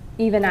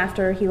even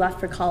after he left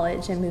for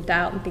college and moved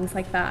out and things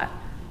like that,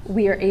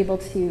 we are able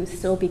to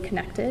still be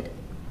connected.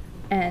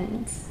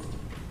 And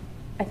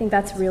I think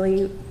that's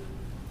really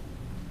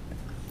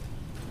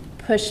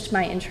pushed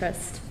my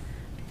interest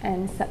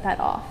and set that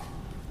off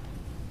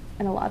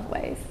in a lot of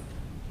ways.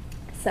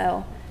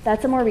 So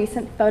that's a more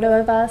recent photo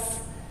of us,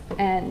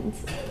 and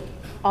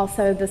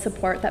also the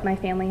support that my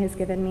family has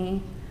given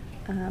me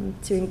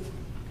to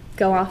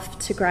go off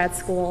to grad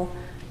school,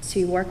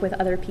 to work with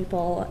other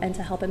people, and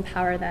to help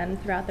empower them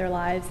throughout their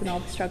lives and all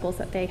the struggles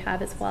that they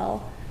have as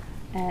well.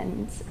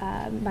 And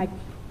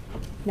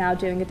now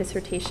doing a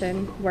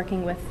dissertation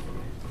working with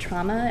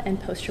trauma and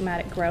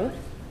post-traumatic growth,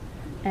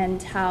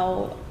 and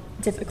how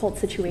difficult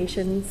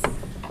situations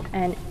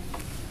and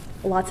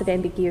lots of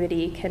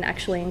ambiguity can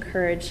actually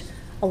encourage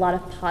a lot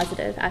of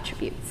positive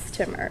attributes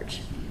to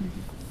emerge.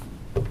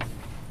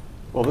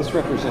 Well, this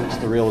represents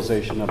the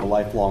realization of a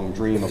lifelong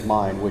dream of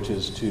mine, which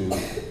is to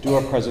do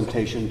a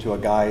presentation to a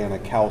guy in a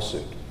cow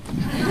suit.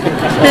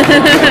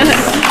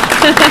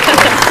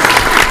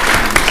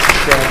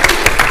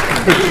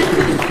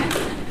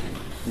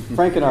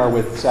 Frank and I are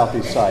with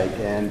Southeast Psych,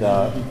 and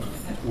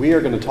we are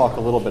going to talk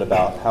a little bit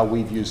about how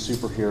we've used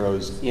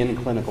superheroes in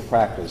clinical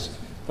practice.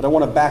 But I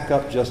want to back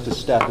up just a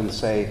step and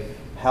say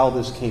how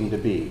this came to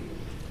be.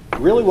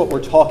 Really what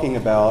we're talking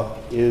about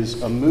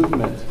is a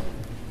movement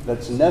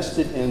that's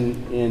nested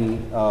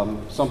in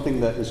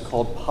something that is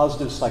called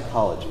positive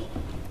psychology.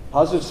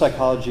 Positive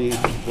psychology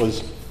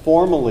was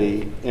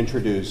formally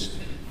introduced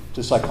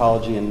to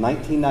psychology in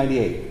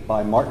 1998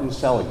 by Martin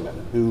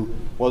Seligman, who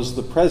was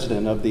the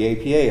president of the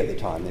APA at the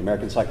time, the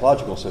American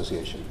Psychological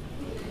Association.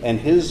 And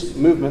his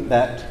movement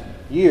that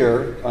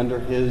year, under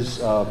his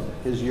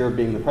year of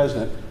being the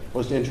president,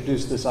 was to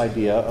introduce this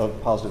idea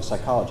of positive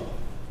psychology.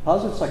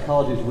 Positive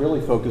psychology is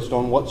really focused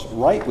on what's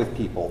right with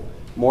people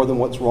more than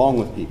what's wrong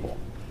with people.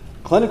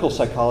 Clinical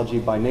psychology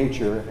by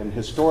nature and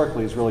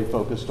historically is really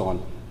focused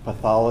on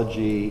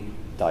pathology,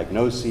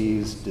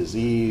 diagnoses,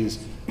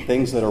 disease,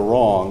 things that are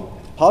wrong.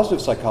 Positive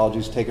psychology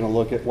is taking a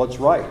look at what's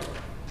right.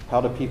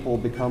 How do people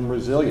become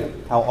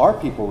resilient? How are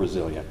people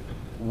resilient?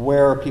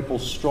 Where are people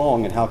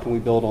strong and how can we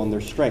build on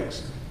their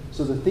strengths?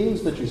 So the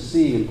themes that you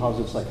see in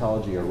positive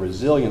psychology are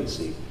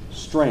resiliency,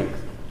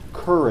 strength,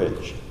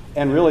 courage,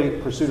 and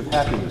really pursuit of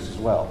happiness as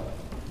well.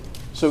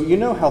 So you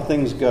know how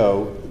things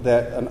go,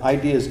 that an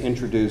idea is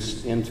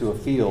introduced into a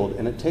field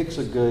and it takes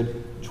a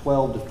good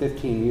 12 to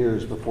 15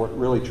 years before it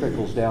really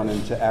trickles down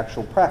into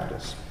actual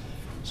practice.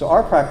 So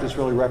our practice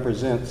really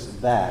represents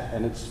that,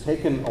 and it's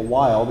taken a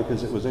while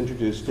because it was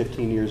introduced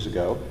 15 years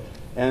ago.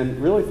 And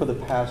really for the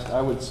past,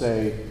 I would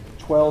say,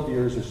 12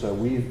 years or so,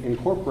 we've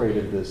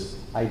incorporated this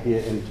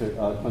idea into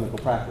clinical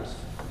practice.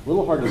 A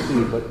little hard to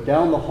see, but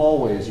down the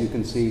hallways you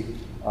can see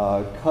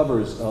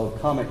covers of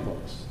comic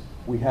books.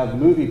 We have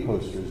movie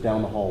posters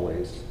down the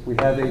hallways. We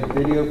have a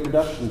video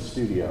production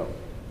studio,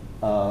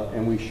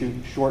 and we shoot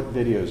short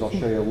videos. I'll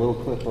show you a little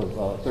clip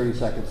of 30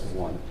 seconds of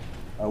one.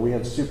 We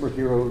have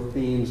superhero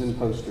themes and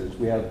posters.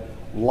 We have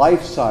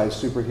life-size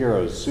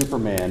superheroes,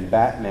 Superman,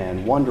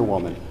 Batman, Wonder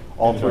Woman,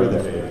 all through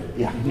there.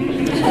 Yeah.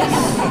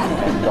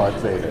 And Darth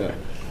Vader.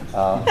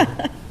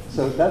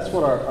 So that's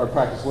what our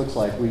practice looks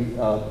like.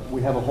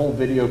 We have a whole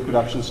video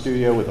production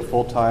studio with a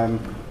full-time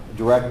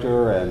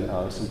director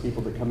and some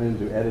people that come in and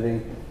do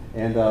editing.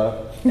 And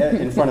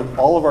in front of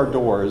all of our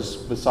doors,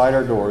 beside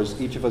our doors,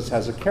 each of us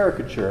has a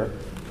caricature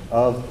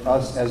of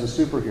us as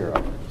a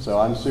superhero. So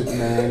I'm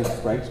Superman,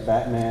 Frank's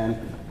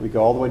Batman. We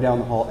go all the way down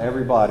the hall,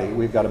 everybody.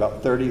 We've got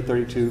about 30,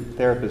 32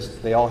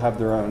 therapists. They all have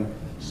their own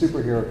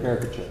superhero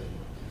caricature.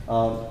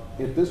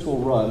 If this will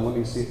run, let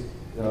me see.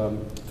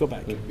 Go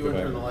back. You want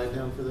to turn the light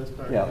down for this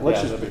part? Yeah,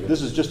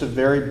 this is just a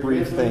very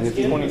brief thing. If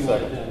you 20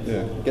 seconds.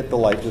 Yeah. Get the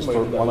light just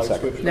for 1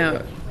 second.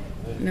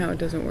 No, it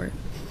doesn't work.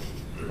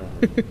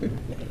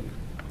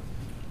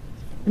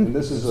 And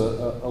this is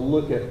a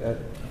look at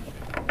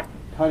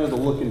kind of the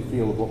look and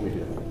feel of what we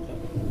do.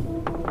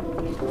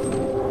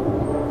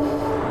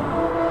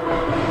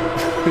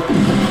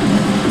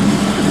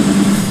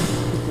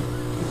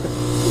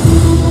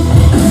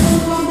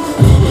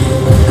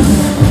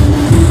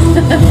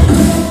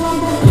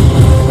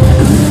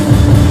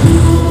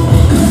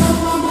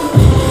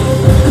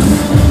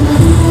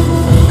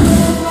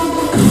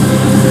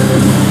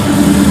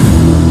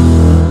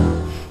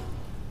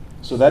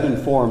 So that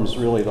informs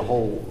really the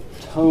whole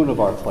tone of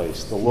our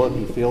place, the look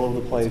and feel of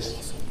the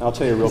place. And I'll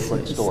tell you a real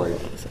quick story.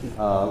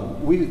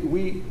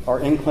 We are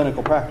in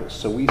clinical practice,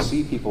 so we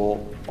see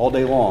people all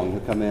day long who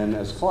come in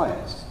as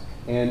clients.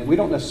 And we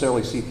don't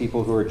necessarily see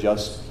people who are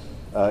just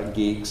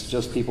geeks,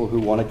 just people who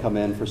want to come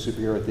in for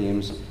superhero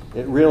themes.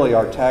 It really,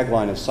 our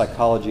tagline is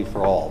psychology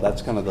for all.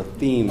 That's kind of the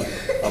theme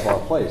of our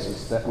place,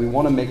 is that we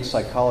want to make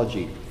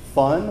psychology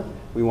fun.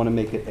 We want to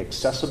make it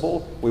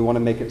accessible. We want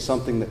to make it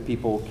something that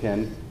people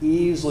can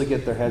easily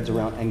get their heads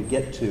around and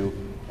get to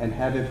and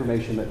have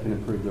information that can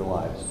improve their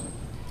lives.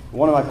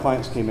 One of my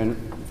clients came in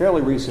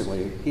fairly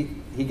recently.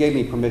 He gave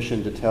me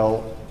permission to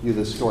tell you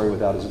this story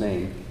without his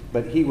name,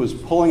 but he was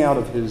pulling out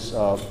of his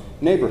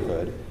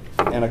neighborhood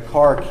and a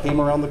car came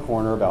around the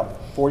corner about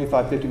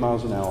 45, 50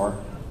 miles an hour,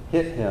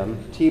 hit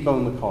him,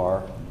 T-boned the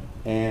car,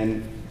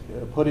 and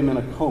put him in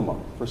a coma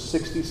for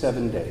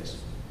 67 days.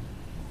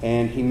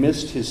 And he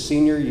missed his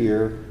senior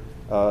year,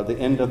 the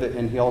end of it,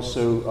 and he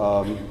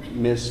also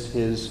missed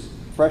his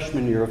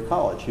freshman year of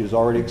college. He was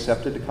already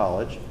accepted to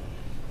college,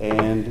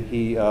 and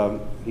he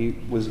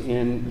was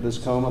in this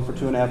coma for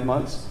 2.5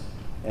 months,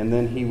 and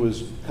then he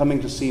was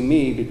coming to see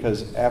me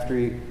because after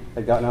he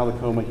had gotten out of the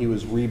coma, he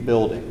was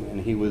rebuilding,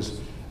 and he was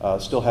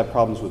still had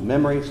problems with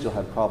memory, still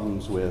had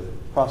problems with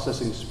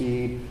processing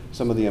speed,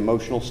 some of the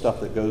emotional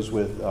stuff that goes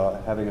with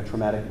having a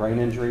traumatic brain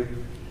injury.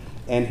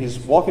 And he's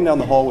walking down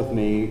the hall with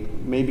me,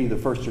 maybe the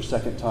first or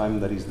second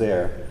time that he's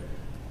there,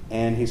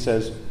 and he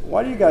says,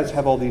 "Why do you guys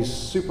have all these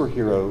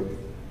superhero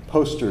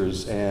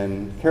posters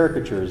and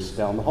caricatures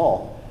down the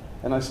hall.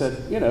 And I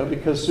said,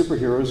 because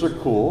superheroes are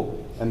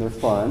cool and they're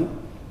fun,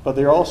 but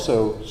they're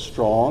also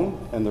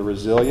strong and they're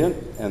resilient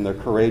and they're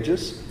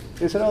courageous.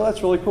 He said, oh,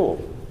 that's really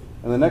cool.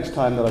 And the next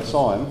time that I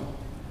saw him,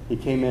 he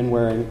came in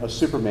wearing a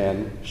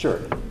Superman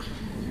shirt.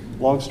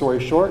 Long story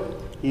short,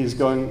 he's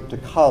going to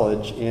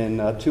college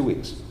in 2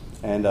 weeks,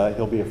 and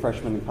he'll be a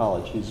freshman in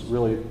college. He's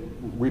really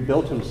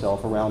rebuilt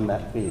himself around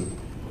that theme.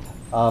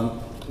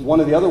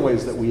 One of the other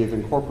ways that we have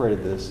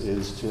incorporated this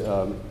is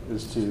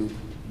to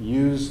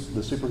use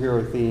the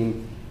superhero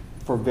theme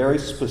for very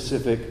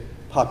specific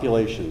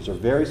populations or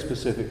very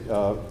specific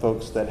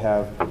folks that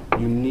have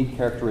unique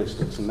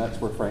characteristics, and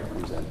that's where Frank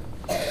comes in.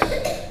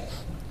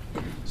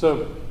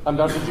 So I'm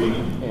Dr. G,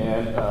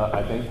 and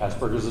I think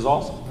Asperger's is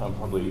awesome. I'll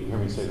probably hear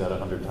me say that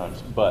 100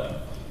 times.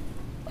 But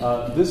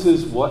this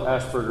is what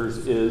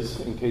Asperger's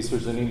is, in case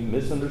there's any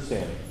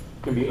misunderstanding.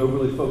 It can be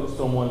overly focused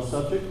on one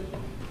subject,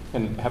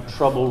 can have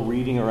trouble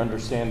reading or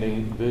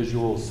understanding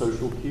visual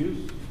social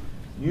cues,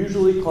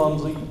 usually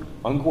clumsy,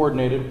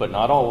 uncoordinated, but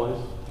not always.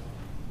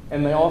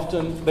 And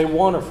they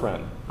want a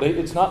friend.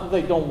 It's not that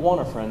they don't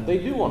want a friend, they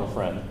do want a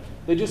friend.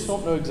 They just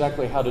don't know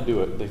exactly how to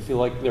do it. They feel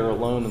like they're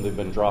alone and they've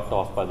been dropped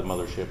off by the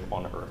mothership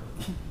on Earth.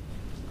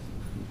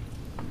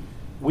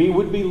 We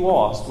would be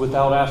lost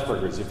without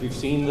Asperger's. If you've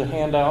seen the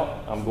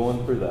handout, I'm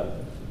going through that.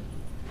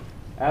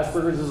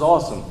 Asperger's is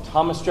awesome.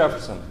 Thomas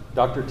Jefferson,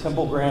 Dr.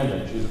 Temple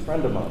Grandin, she's a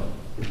friend of mine.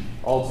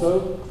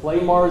 Also, Clay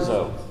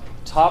Marzo,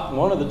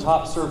 one of the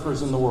top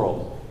surfers in the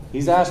world.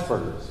 He's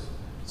Asperger's.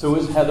 So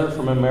is Heather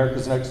from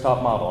America's Next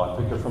Top Model. I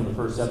picked her from the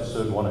first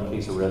episode, won a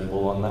case of Red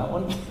Bull on that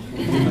one.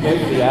 If you pick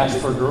the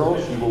Asper girl,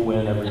 she will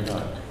win every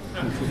time.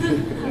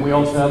 And we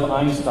also have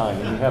Einstein,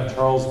 and we have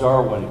Charles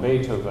Darwin,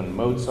 Beethoven,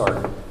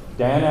 Mozart,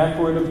 Dan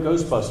Aykroyd of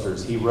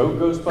Ghostbusters. He wrote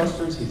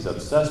Ghostbusters. He's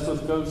obsessed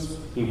with ghosts.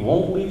 He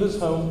won't leave his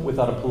home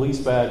without a police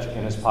badge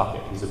in his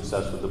pocket. He's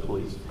obsessed with the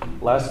police.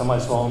 Last time I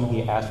saw him,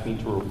 he asked me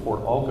to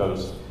report all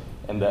ghosts,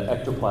 and that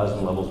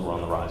ectoplasm levels were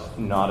on the rise.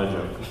 Not a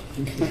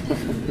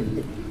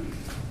joke.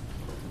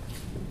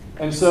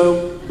 And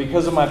so,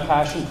 because of my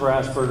passion for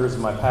Asperger's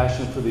and my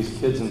passion for these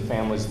kids and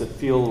families that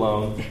feel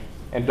alone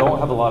and don't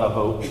have a lot of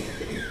hope,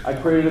 I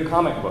created a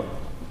comic book.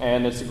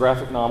 And it's a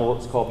graphic novel.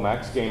 It's called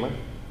Max Gamer.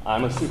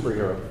 I'm a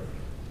superhero.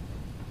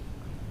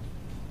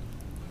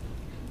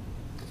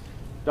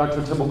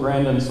 Dr. Temple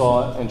Grandin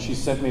saw it, and she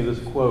sent me this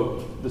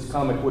quote. This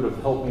comic would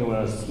have helped me when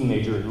I was a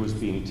teenager who was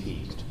being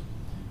teased,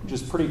 which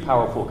is pretty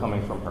powerful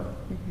coming from her.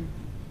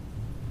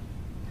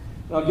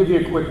 I'll give you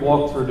a quick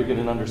walkthrough to get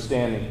an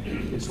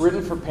understanding. It's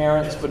written for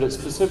parents, but it's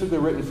specifically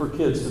written for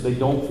kids so they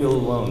don't feel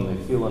alone,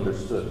 they feel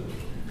understood.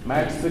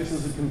 Max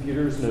fixes the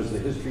computers, knows the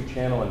History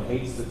Channel, and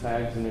hates the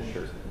tags in his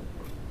shirt.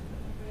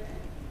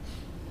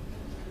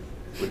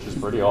 Which is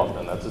pretty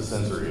often, that's a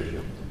sensory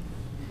issue.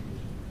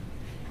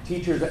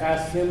 Teachers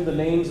ask him the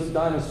names of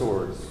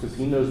dinosaurs, because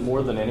he knows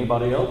more than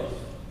anybody else.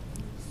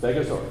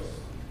 Stegosaurus.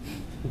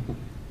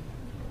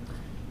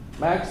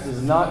 Max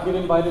does not get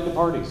invited to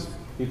parties.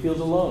 He feels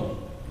alone.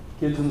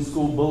 Kids in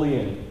school bully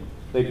him.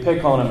 They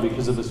pick on him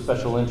because of his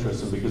special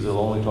interests and because he'll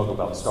only talk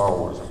about Star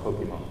Wars or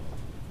Pokemon.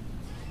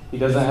 He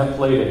doesn't have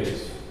play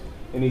dates,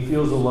 and he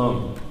feels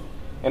alone.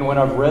 And when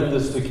I've read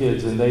this to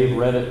kids and they've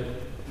read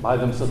it by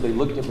themselves, they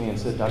looked at me and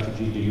said, Dr.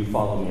 G, do you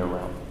follow me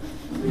around?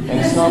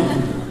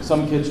 And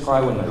some kids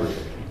cry when they read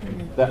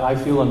it, that I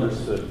feel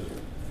understood.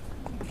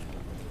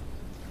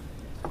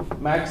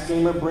 Max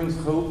Gamer brings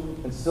hope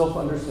and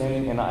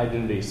self-understanding and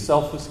identity.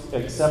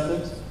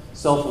 Self-acceptance,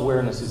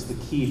 self-awareness is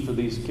the key for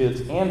these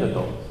kids and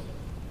adults.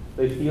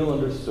 They feel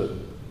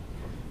understood.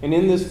 And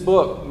in this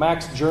book,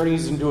 Max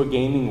journeys into a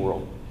gaming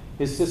world.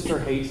 His sister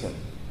hates him.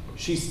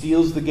 She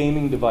steals the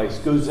gaming device,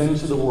 goes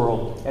into the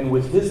world, and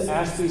with his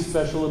ASCII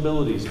special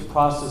abilities,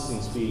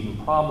 processing speed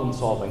and problem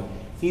solving,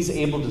 he's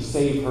able to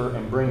save her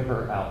and bring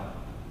her out.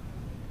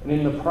 And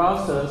in the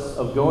process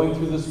of going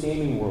through this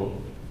gaming world,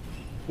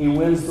 he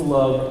wins the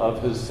love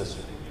of his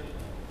sister.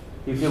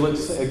 He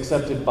feels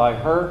accepted by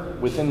her,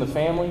 within the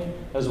family,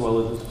 as well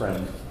as his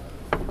friends.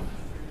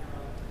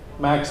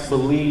 Max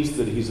believes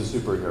that he's a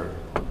superhero.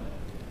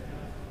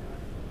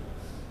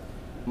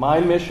 My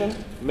mission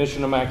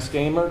of Max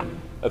Gamer,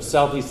 of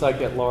Southeast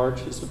Psych at large,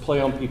 is to play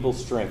on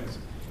people's strengths.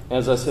 And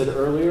as I said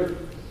earlier,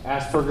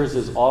 Asperger's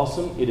is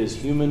awesome. It is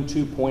human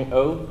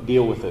 2.0.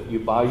 Deal with it. You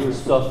buy your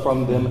stuff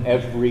from them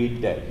every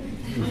day.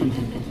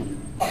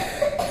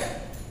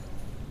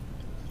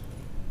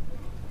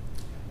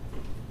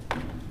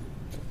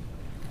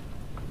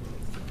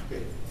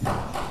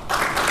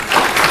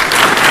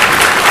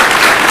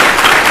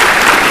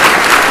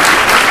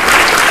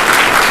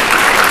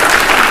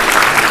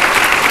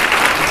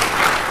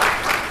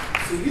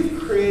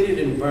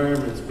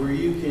 Environments where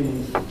you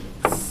can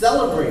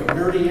celebrate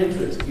nerdy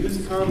interest,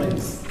 use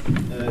comics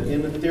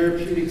in a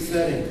therapeutic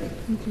setting.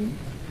 Mm-hmm.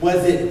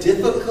 Was it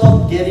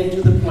difficult getting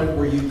to the point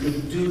where you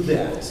could do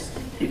that?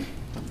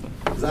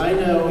 Because I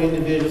know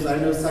individuals, I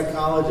know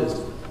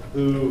psychologists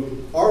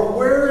who are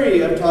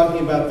wary of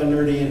talking about the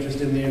nerdy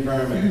interest in the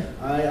environment.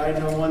 I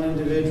know one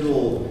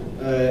individual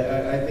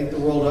I think the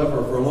world of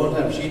her for a long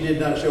time. She did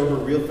not show her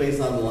real face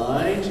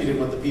online. She didn't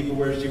want the people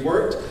where she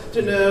worked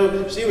to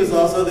know she was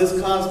also this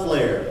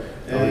cosplayer.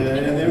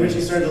 And then when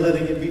she started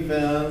letting it be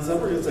found,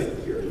 somewhere it's like,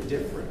 you're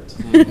different.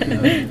 I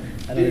know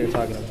what you're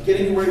talking about.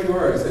 Getting to where you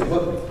are, I said,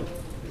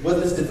 what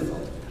is difficult?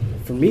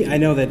 For me, I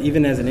know that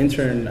even as an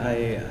intern,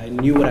 I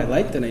knew what I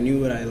liked and I knew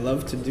what I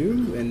loved to do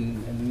and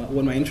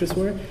what my interests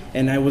were.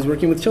 And I was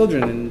working with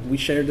children and we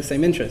shared the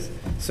same interests.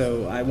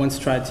 So I once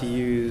tried to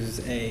use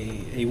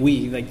a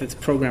Wii, like this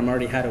program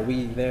already had a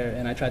Wii there,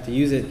 and I tried to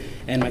use it.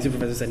 And my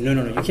supervisor said, no,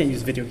 you can't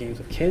use video games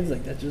with kids.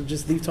 Like that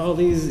just leads to all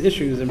these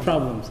issues and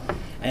problems.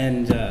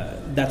 And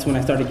that's when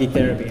I started Geek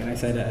Therapy. And I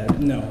said,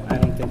 no, I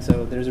don't think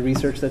so. There's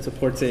research that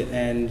supports it.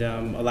 And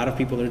a lot of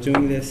people are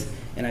doing this.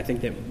 And I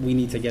think that we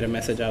need to get a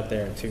message out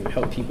there to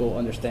help people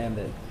understand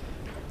that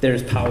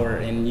there's power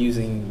in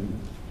using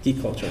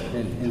geek culture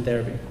in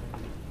therapy.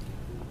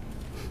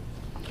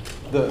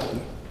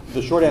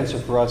 The short answer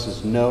for us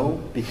is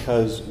no,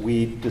 because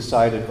we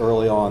decided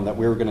early on that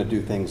we were going to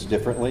do things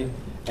differently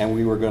and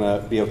we were going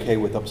to be okay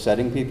with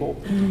upsetting people.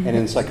 Mm-hmm. And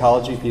in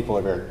psychology, people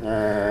are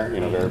very,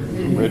 very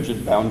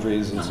rigid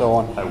boundaries and so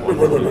on. I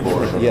worked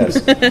before.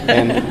 Yes,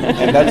 and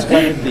that's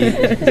kind of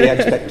the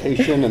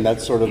expectation, and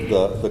that's sort of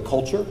the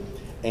culture.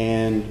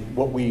 And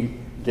what we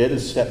did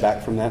is step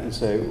back from that and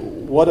say,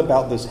 what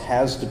about this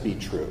has to be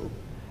true?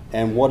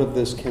 And what of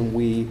this can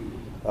we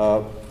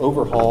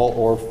overhaul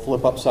or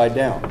flip upside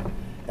down?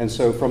 And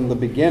so from the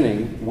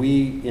beginning,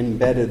 we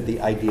embedded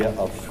the idea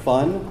of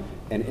fun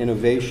and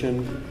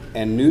innovation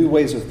and new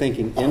ways of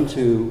thinking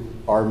into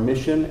our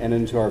mission and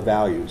into our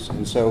values.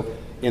 And so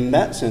in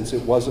that sense,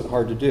 it wasn't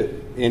hard to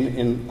do.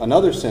 In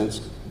another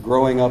sense,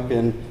 growing up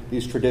in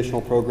these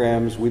traditional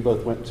programs, we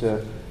both went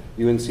to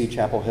UNC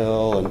Chapel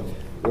Hill, and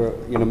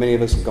many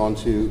of us have gone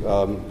to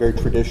very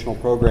traditional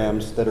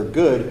programs that are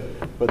good,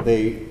 but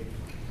they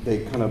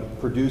kind of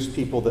produce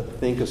people that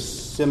think a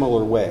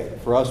similar way.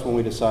 For us, when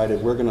we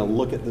decided we're going to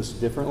look at this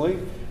differently,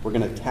 we're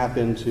going to tap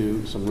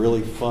into some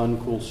really fun,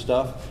 cool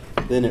stuff,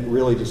 then it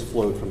really just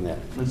flowed from there.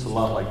 It's a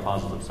lot like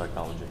positive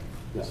psychology.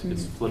 Yeah.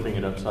 It's flipping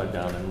it upside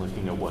down and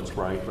looking at what's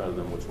right rather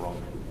than what's wrong.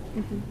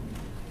 Mm-hmm.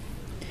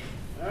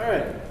 All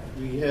right,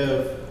 we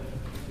have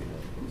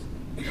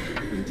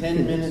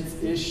 10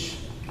 minutes-ish.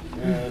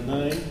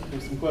 9,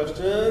 have some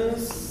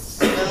questions.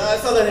 I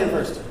saw that hand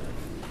first.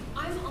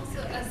 I'm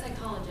also a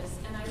psychologist,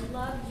 and I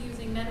love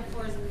using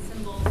metaphors and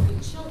symbols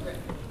with children,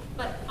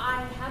 but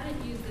I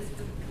haven't used this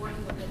with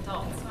working with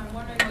adults. So I'm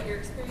wondering what your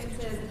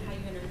experience is and how you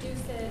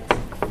introduce it,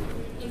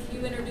 if you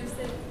introduce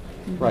it.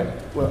 Right.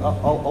 Well,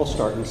 I'll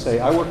start and say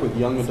I work with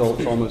young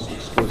adults almost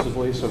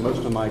exclusively, so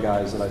most of my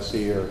guys that I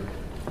see are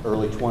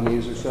early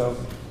 20s or so.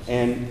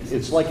 And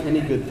it's like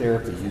any good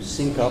therapy. You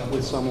sync up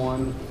with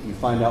someone, you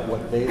find out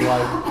what they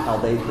like, how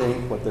they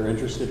think, what they're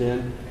interested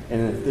in,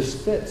 and if this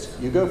fits,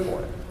 you go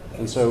for it.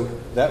 And so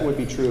that would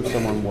be true if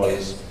someone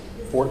was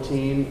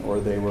 14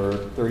 or they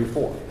were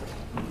 34.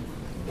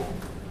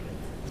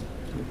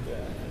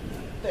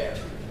 There.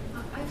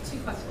 I have 2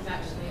 questions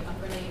actually,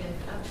 unrelated.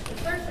 The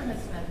first from Ms.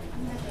 Smith.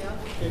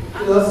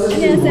 We'll just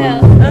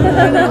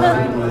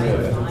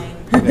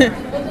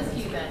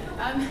keep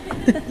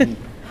it.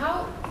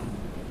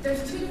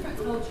 There's 2 different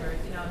cultures,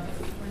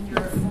 when you're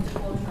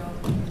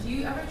multicultural. Do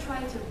you ever try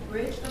to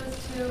bridge those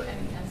two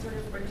and sort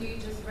of, or do you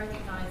just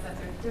recognize that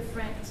they're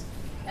different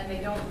and they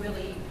don't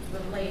really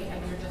relate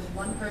and you're just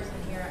one person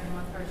here and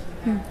one person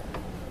there?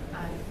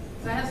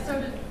 So I have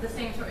sort of the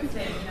same sort of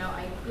thing,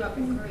 I grew up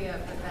in Korea,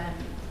 but then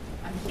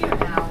I'm here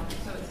now,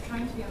 so it's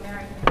trying to be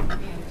American and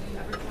Korean. Do you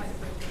ever try to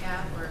bridge the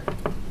gap, or do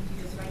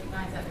you just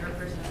recognize that you're a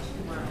person of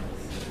 2 worlds?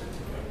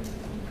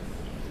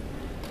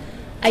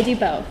 I do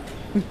both.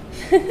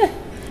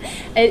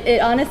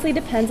 It honestly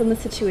depends on the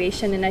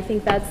situation, and I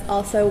think that's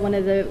also one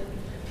of the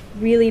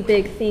really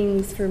big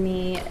things for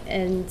me,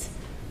 and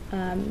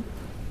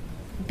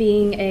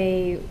being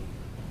a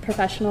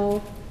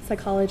professional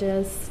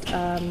psychologist,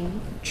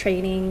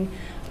 training,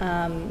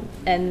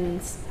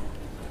 and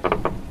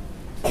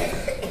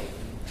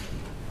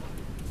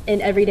in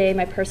every day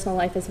my personal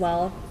life as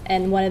well.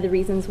 And one of the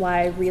reasons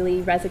why I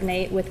really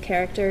resonate with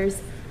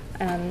characters,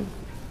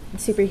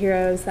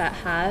 superheroes that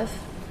have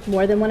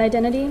more than one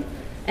identity,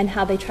 and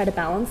how they try to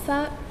balance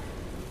that,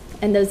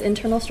 and those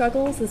internal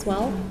struggles as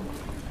well.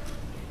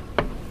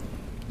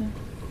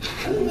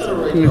 I think that'll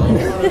right now. A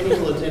lot of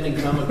people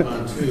attending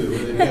Comic-Con too, where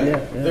they've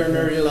got their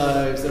nerdy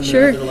lives, their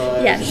nerdy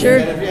lives. Yeah, sure.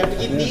 And you have to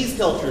keep these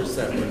cultures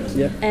separate.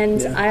 Yeah.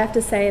 And I have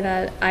to say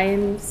that I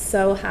am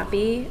so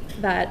happy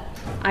that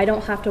I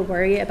don't have to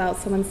worry about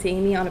someone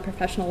seeing me on a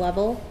professional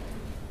level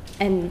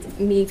and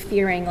me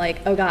fearing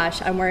like, oh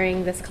gosh, I'm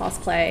wearing this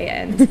cosplay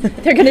and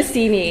they're going to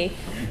see me,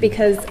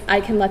 because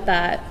I can let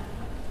that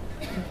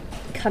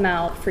come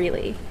out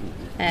freely.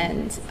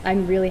 And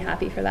I'm really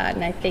happy for that,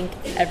 and I thank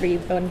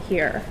everyone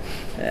here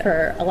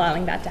for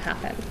allowing that to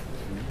happen.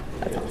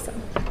 That's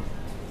awesome.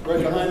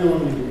 Right behind the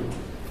woman.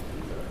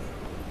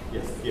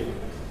 Yes, yeah.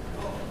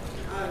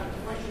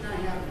 Question I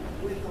have,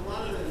 with a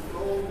lot of the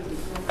gold and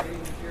silver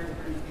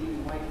characters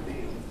being white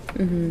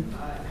males,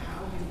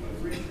 how do you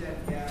bridge that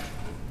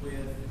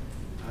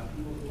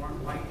people who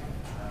aren't white?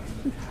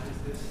 How does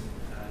this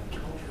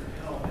culture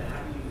help, and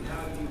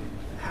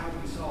how do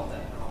you solve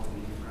that problem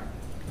in your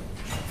practice?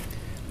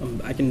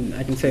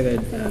 I can say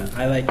that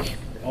I like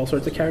all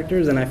sorts of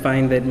characters, and I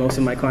find that most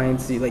of my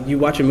clients, like, you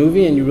watch a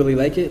movie and you really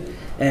like it,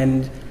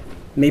 and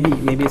maybe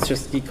it's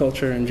just geek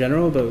culture in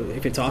general, but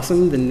if it's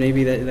awesome, then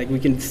maybe that, like, we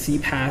can see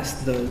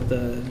past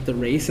the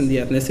race and the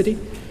ethnicity,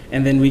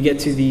 and then we get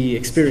to the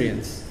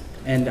experience.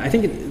 And I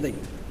think it's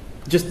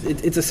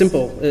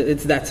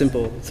that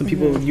simple. Some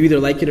people, you either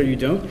like it or you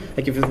don't.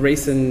 Like, if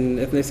race and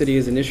ethnicity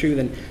is an issue,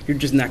 then you're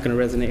just not going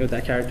to resonate with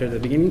that character at the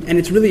beginning. And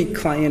it's really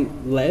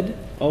client-led,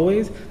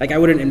 always. Like, I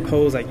wouldn't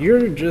impose, like,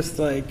 you're just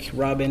like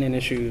Robin in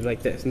issues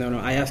like this. No,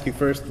 I ask you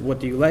first, what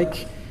do you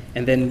like?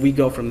 And then we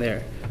go from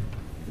there.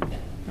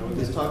 Now, with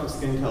this talk of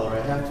skin color,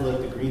 I have to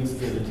let the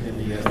green-skinned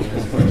attendee ask the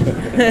next question.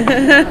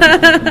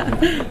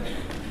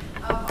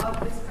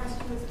 This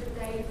question was for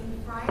Dave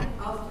and Frank.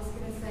 I was just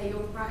going to say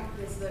your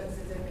practice looks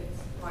as if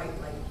it's quite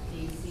like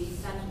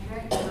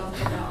DC-centric, and I was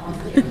going to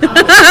ask you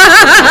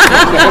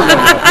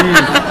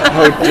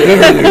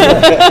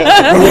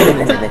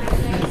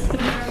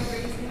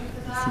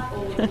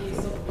or would you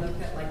sort of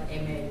look at like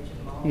image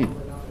and Marvel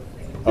and other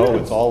things? Oh,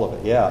 it's all of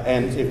it, yeah.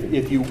 And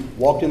if you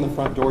walked in the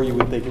front door, you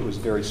would think it was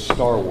very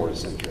Star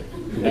Wars-centric.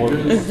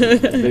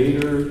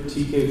 Vader,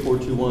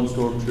 TK-421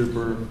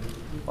 Stormtrooper,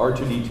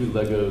 R2-D2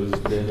 Legos,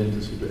 then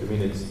into Super. I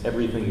mean, it's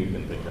everything you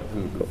can think of.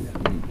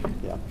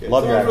 Yeah. Okay,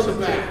 Love your someone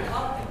from accent. the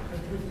back.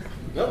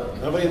 Nope,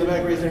 nobody in the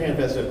back raised their hand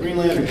fast enough. Green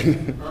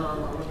Lantern. I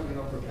wanted to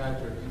know for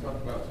Patrick, you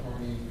talked about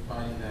Tony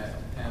finding that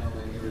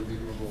paneling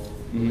irredeemable,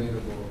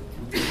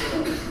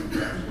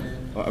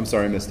 relatable. I'm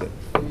sorry, I missed it.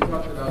 You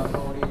talked about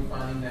Tony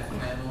finding that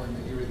panel in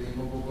the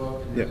irredeemable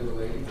book and really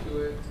relating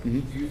to it. Do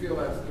you feel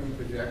that's through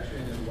projection,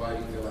 and why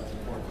do you feel that's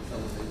important to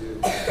someone to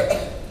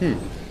do?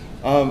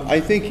 I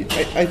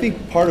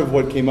think part of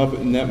what came up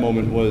in that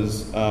moment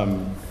was,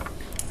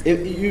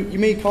 you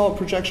may call it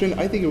projection.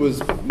 I think it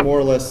was more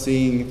or less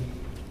seeing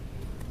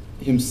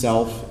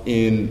himself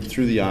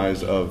through the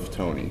eyes of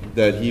Tony.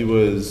 As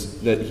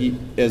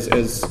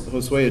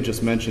Josue had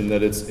just mentioned,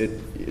 that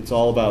it's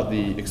all about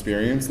the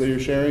experience that you're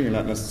sharing, and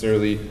not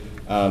necessarily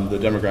the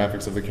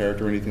demographics of the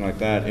character or anything like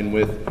that. And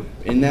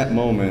in that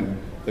moment,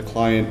 the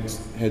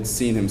client had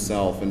seen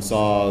himself and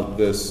saw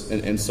this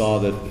and saw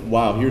that,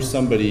 wow, here's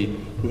somebody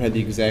who had the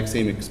exact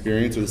same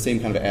experience or the same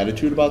kind of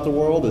attitude about the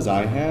world as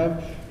I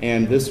have.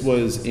 And this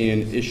was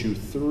in issue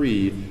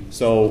 3,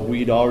 so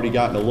we'd already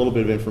gotten a little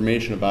bit of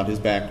information about his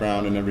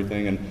background and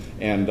everything,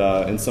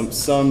 and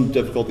some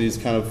difficulties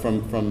kind of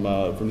from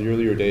the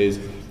earlier days,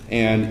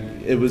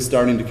 and it was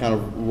starting to kind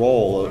of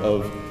roll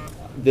of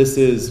this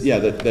is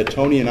that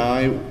Tony and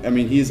I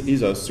mean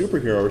he's a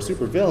superhero or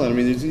supervillain. I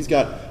mean he's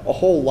got a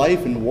whole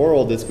life and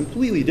world that's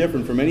completely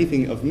different from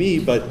anything of me,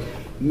 but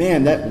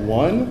man, that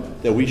one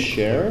that we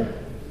share.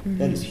 Mm-hmm.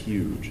 That is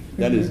huge.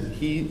 That is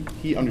he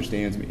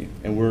understands me,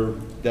 and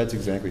that's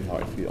exactly how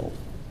I feel.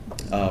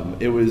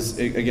 It was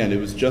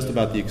just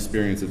about the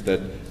experiences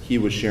that he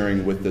was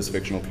sharing with this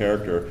fictional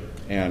character,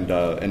 and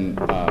that's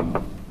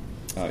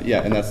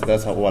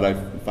what I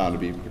found to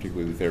be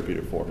particularly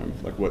therapeutic for him.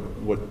 Like what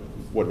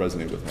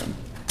resonated with him.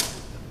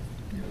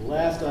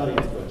 Last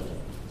audience question.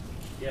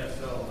 Yeah,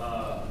 so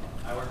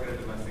I work at a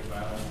domestic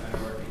violence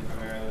center, working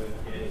primarily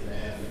with kids,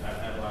 and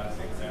I've had a lot of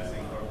success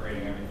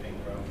incorporating everything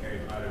from Harry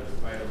Potter to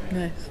Spider-Man.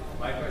 Nice.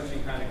 My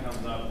question kind of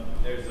comes up,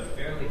 there's a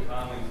fairly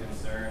common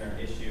concern or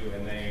issue,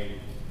 and they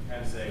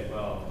kind of say,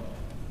 well,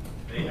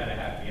 they had a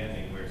happy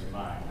ending, where's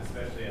mine?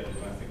 Especially at the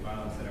domestic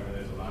violence center where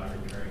there's a lot of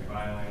recurring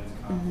violence,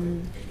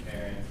 conflict between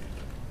parents,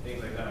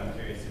 things like that. I'm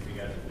curious if you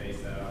guys have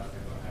faced that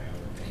obstacle and how you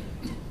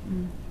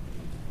overcame it.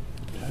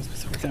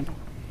 For example.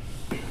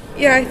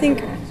 Yeah, I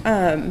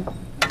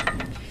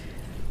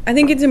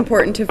think it's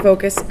important to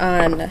focus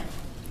on,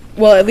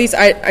 well, at least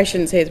I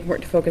shouldn't say it's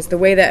important to focus. The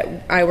way that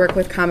I work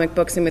with comic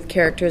books and with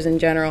characters in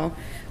general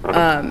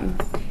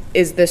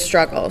is the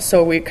struggle.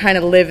 So we kind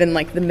of live in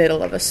like the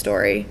middle of a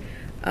story.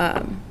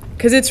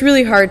 Because it's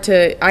really hard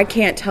I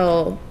can't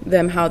tell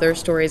them how their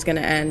story is going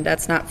to end.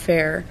 That's not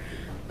fair.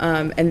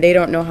 And they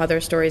don't know how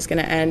their story is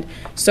going to end.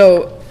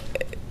 So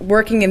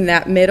working in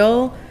that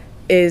middle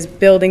is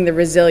building the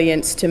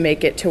resilience to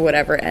make it to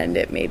whatever end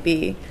it may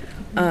be.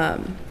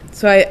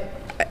 So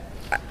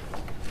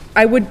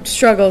I would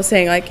struggle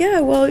saying like, yeah,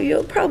 well,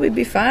 you'll probably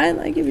be fine.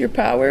 Like, give your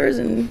powers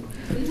and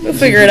we'll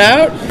figure it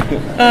out.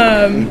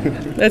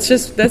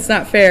 That's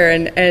not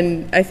fair.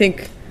 And I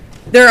think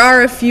there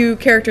are a few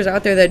characters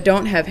out there that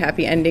don't have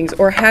happy endings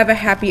or have a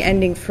happy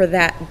ending for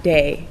that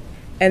day,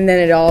 and then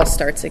it all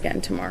starts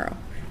again tomorrow.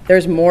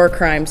 There's more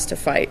crimes to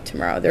fight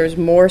tomorrow. There's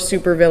more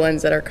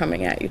supervillains that are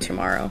coming at you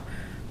tomorrow.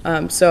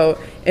 So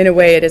in a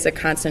way, it is a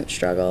constant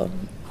struggle.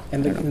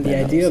 And the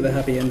idea of the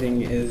happy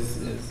ending is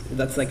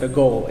that's like a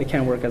goal. It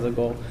can work as a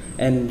goal.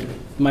 And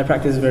my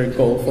practice is very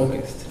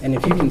goal-focused. And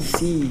if you can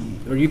see,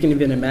 or you can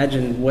even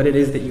imagine what it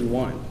is that you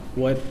want,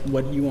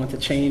 what you want to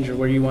change or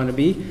where you want to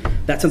be,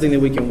 that's something that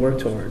we can work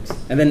towards.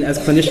 And then as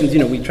clinicians,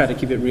 we try to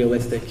keep it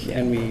realistic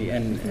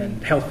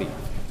and healthy.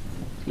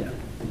 Yeah.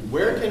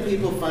 Where can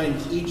people find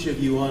each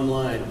of you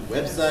online?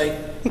 Website,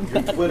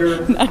 your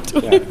Twitter? Not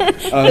Twitter.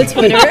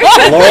 Twitter.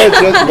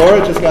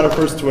 Laura just got her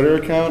first Twitter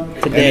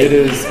account. Today. And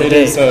it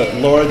is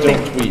Laura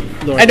Don't Tweet.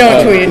 I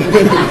don't tweet.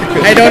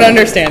 I don't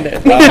understand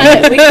it.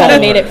 We kind of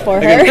made it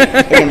for her.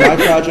 Again, my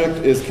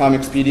project is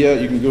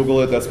Comicspedia. You can Google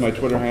it. That's my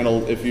Twitter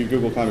handle. If you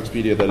Google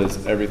Comicspedia, that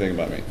is everything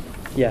about me.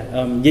 Yeah,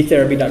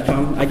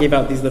 geektherapy.com. I gave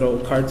out these little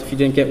cards. If you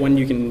didn't get one,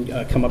 you can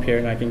come up here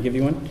and I can give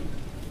you one.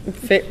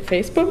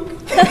 Facebook?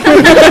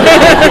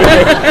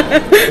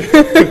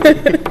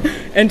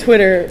 And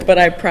Twitter, but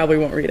I probably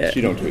won't read it.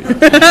 She don't tweet.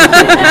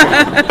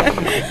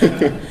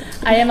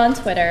 I am on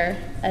Twitter.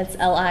 It's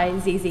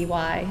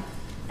LIZZY,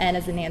 N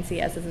as in Nancy,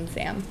 S as in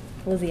Sam,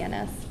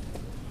 LizzyNS.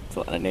 That's a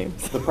lot of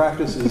names. The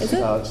practice is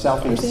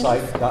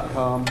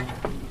southeastpsych.com.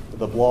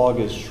 The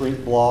blog is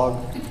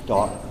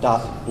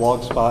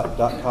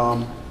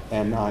shrinkblog.blogspot.com,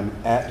 and I'm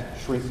at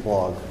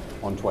shrinkblog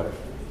on Twitter.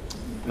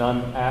 And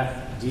I'm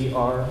at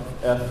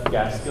DRF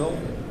Gaskill.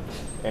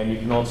 And you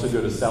can also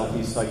go to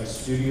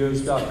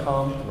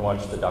southeastpsychstudios.com and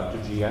watch the Dr.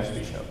 G.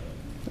 Ashby Show.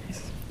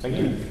 Thank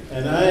you.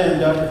 And I am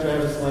Dr.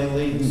 Travis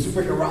Langley,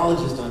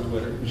 superheroologist on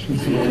Twitter.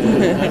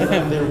 And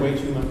I'm there way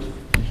too much.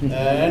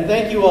 And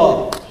thank you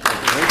all.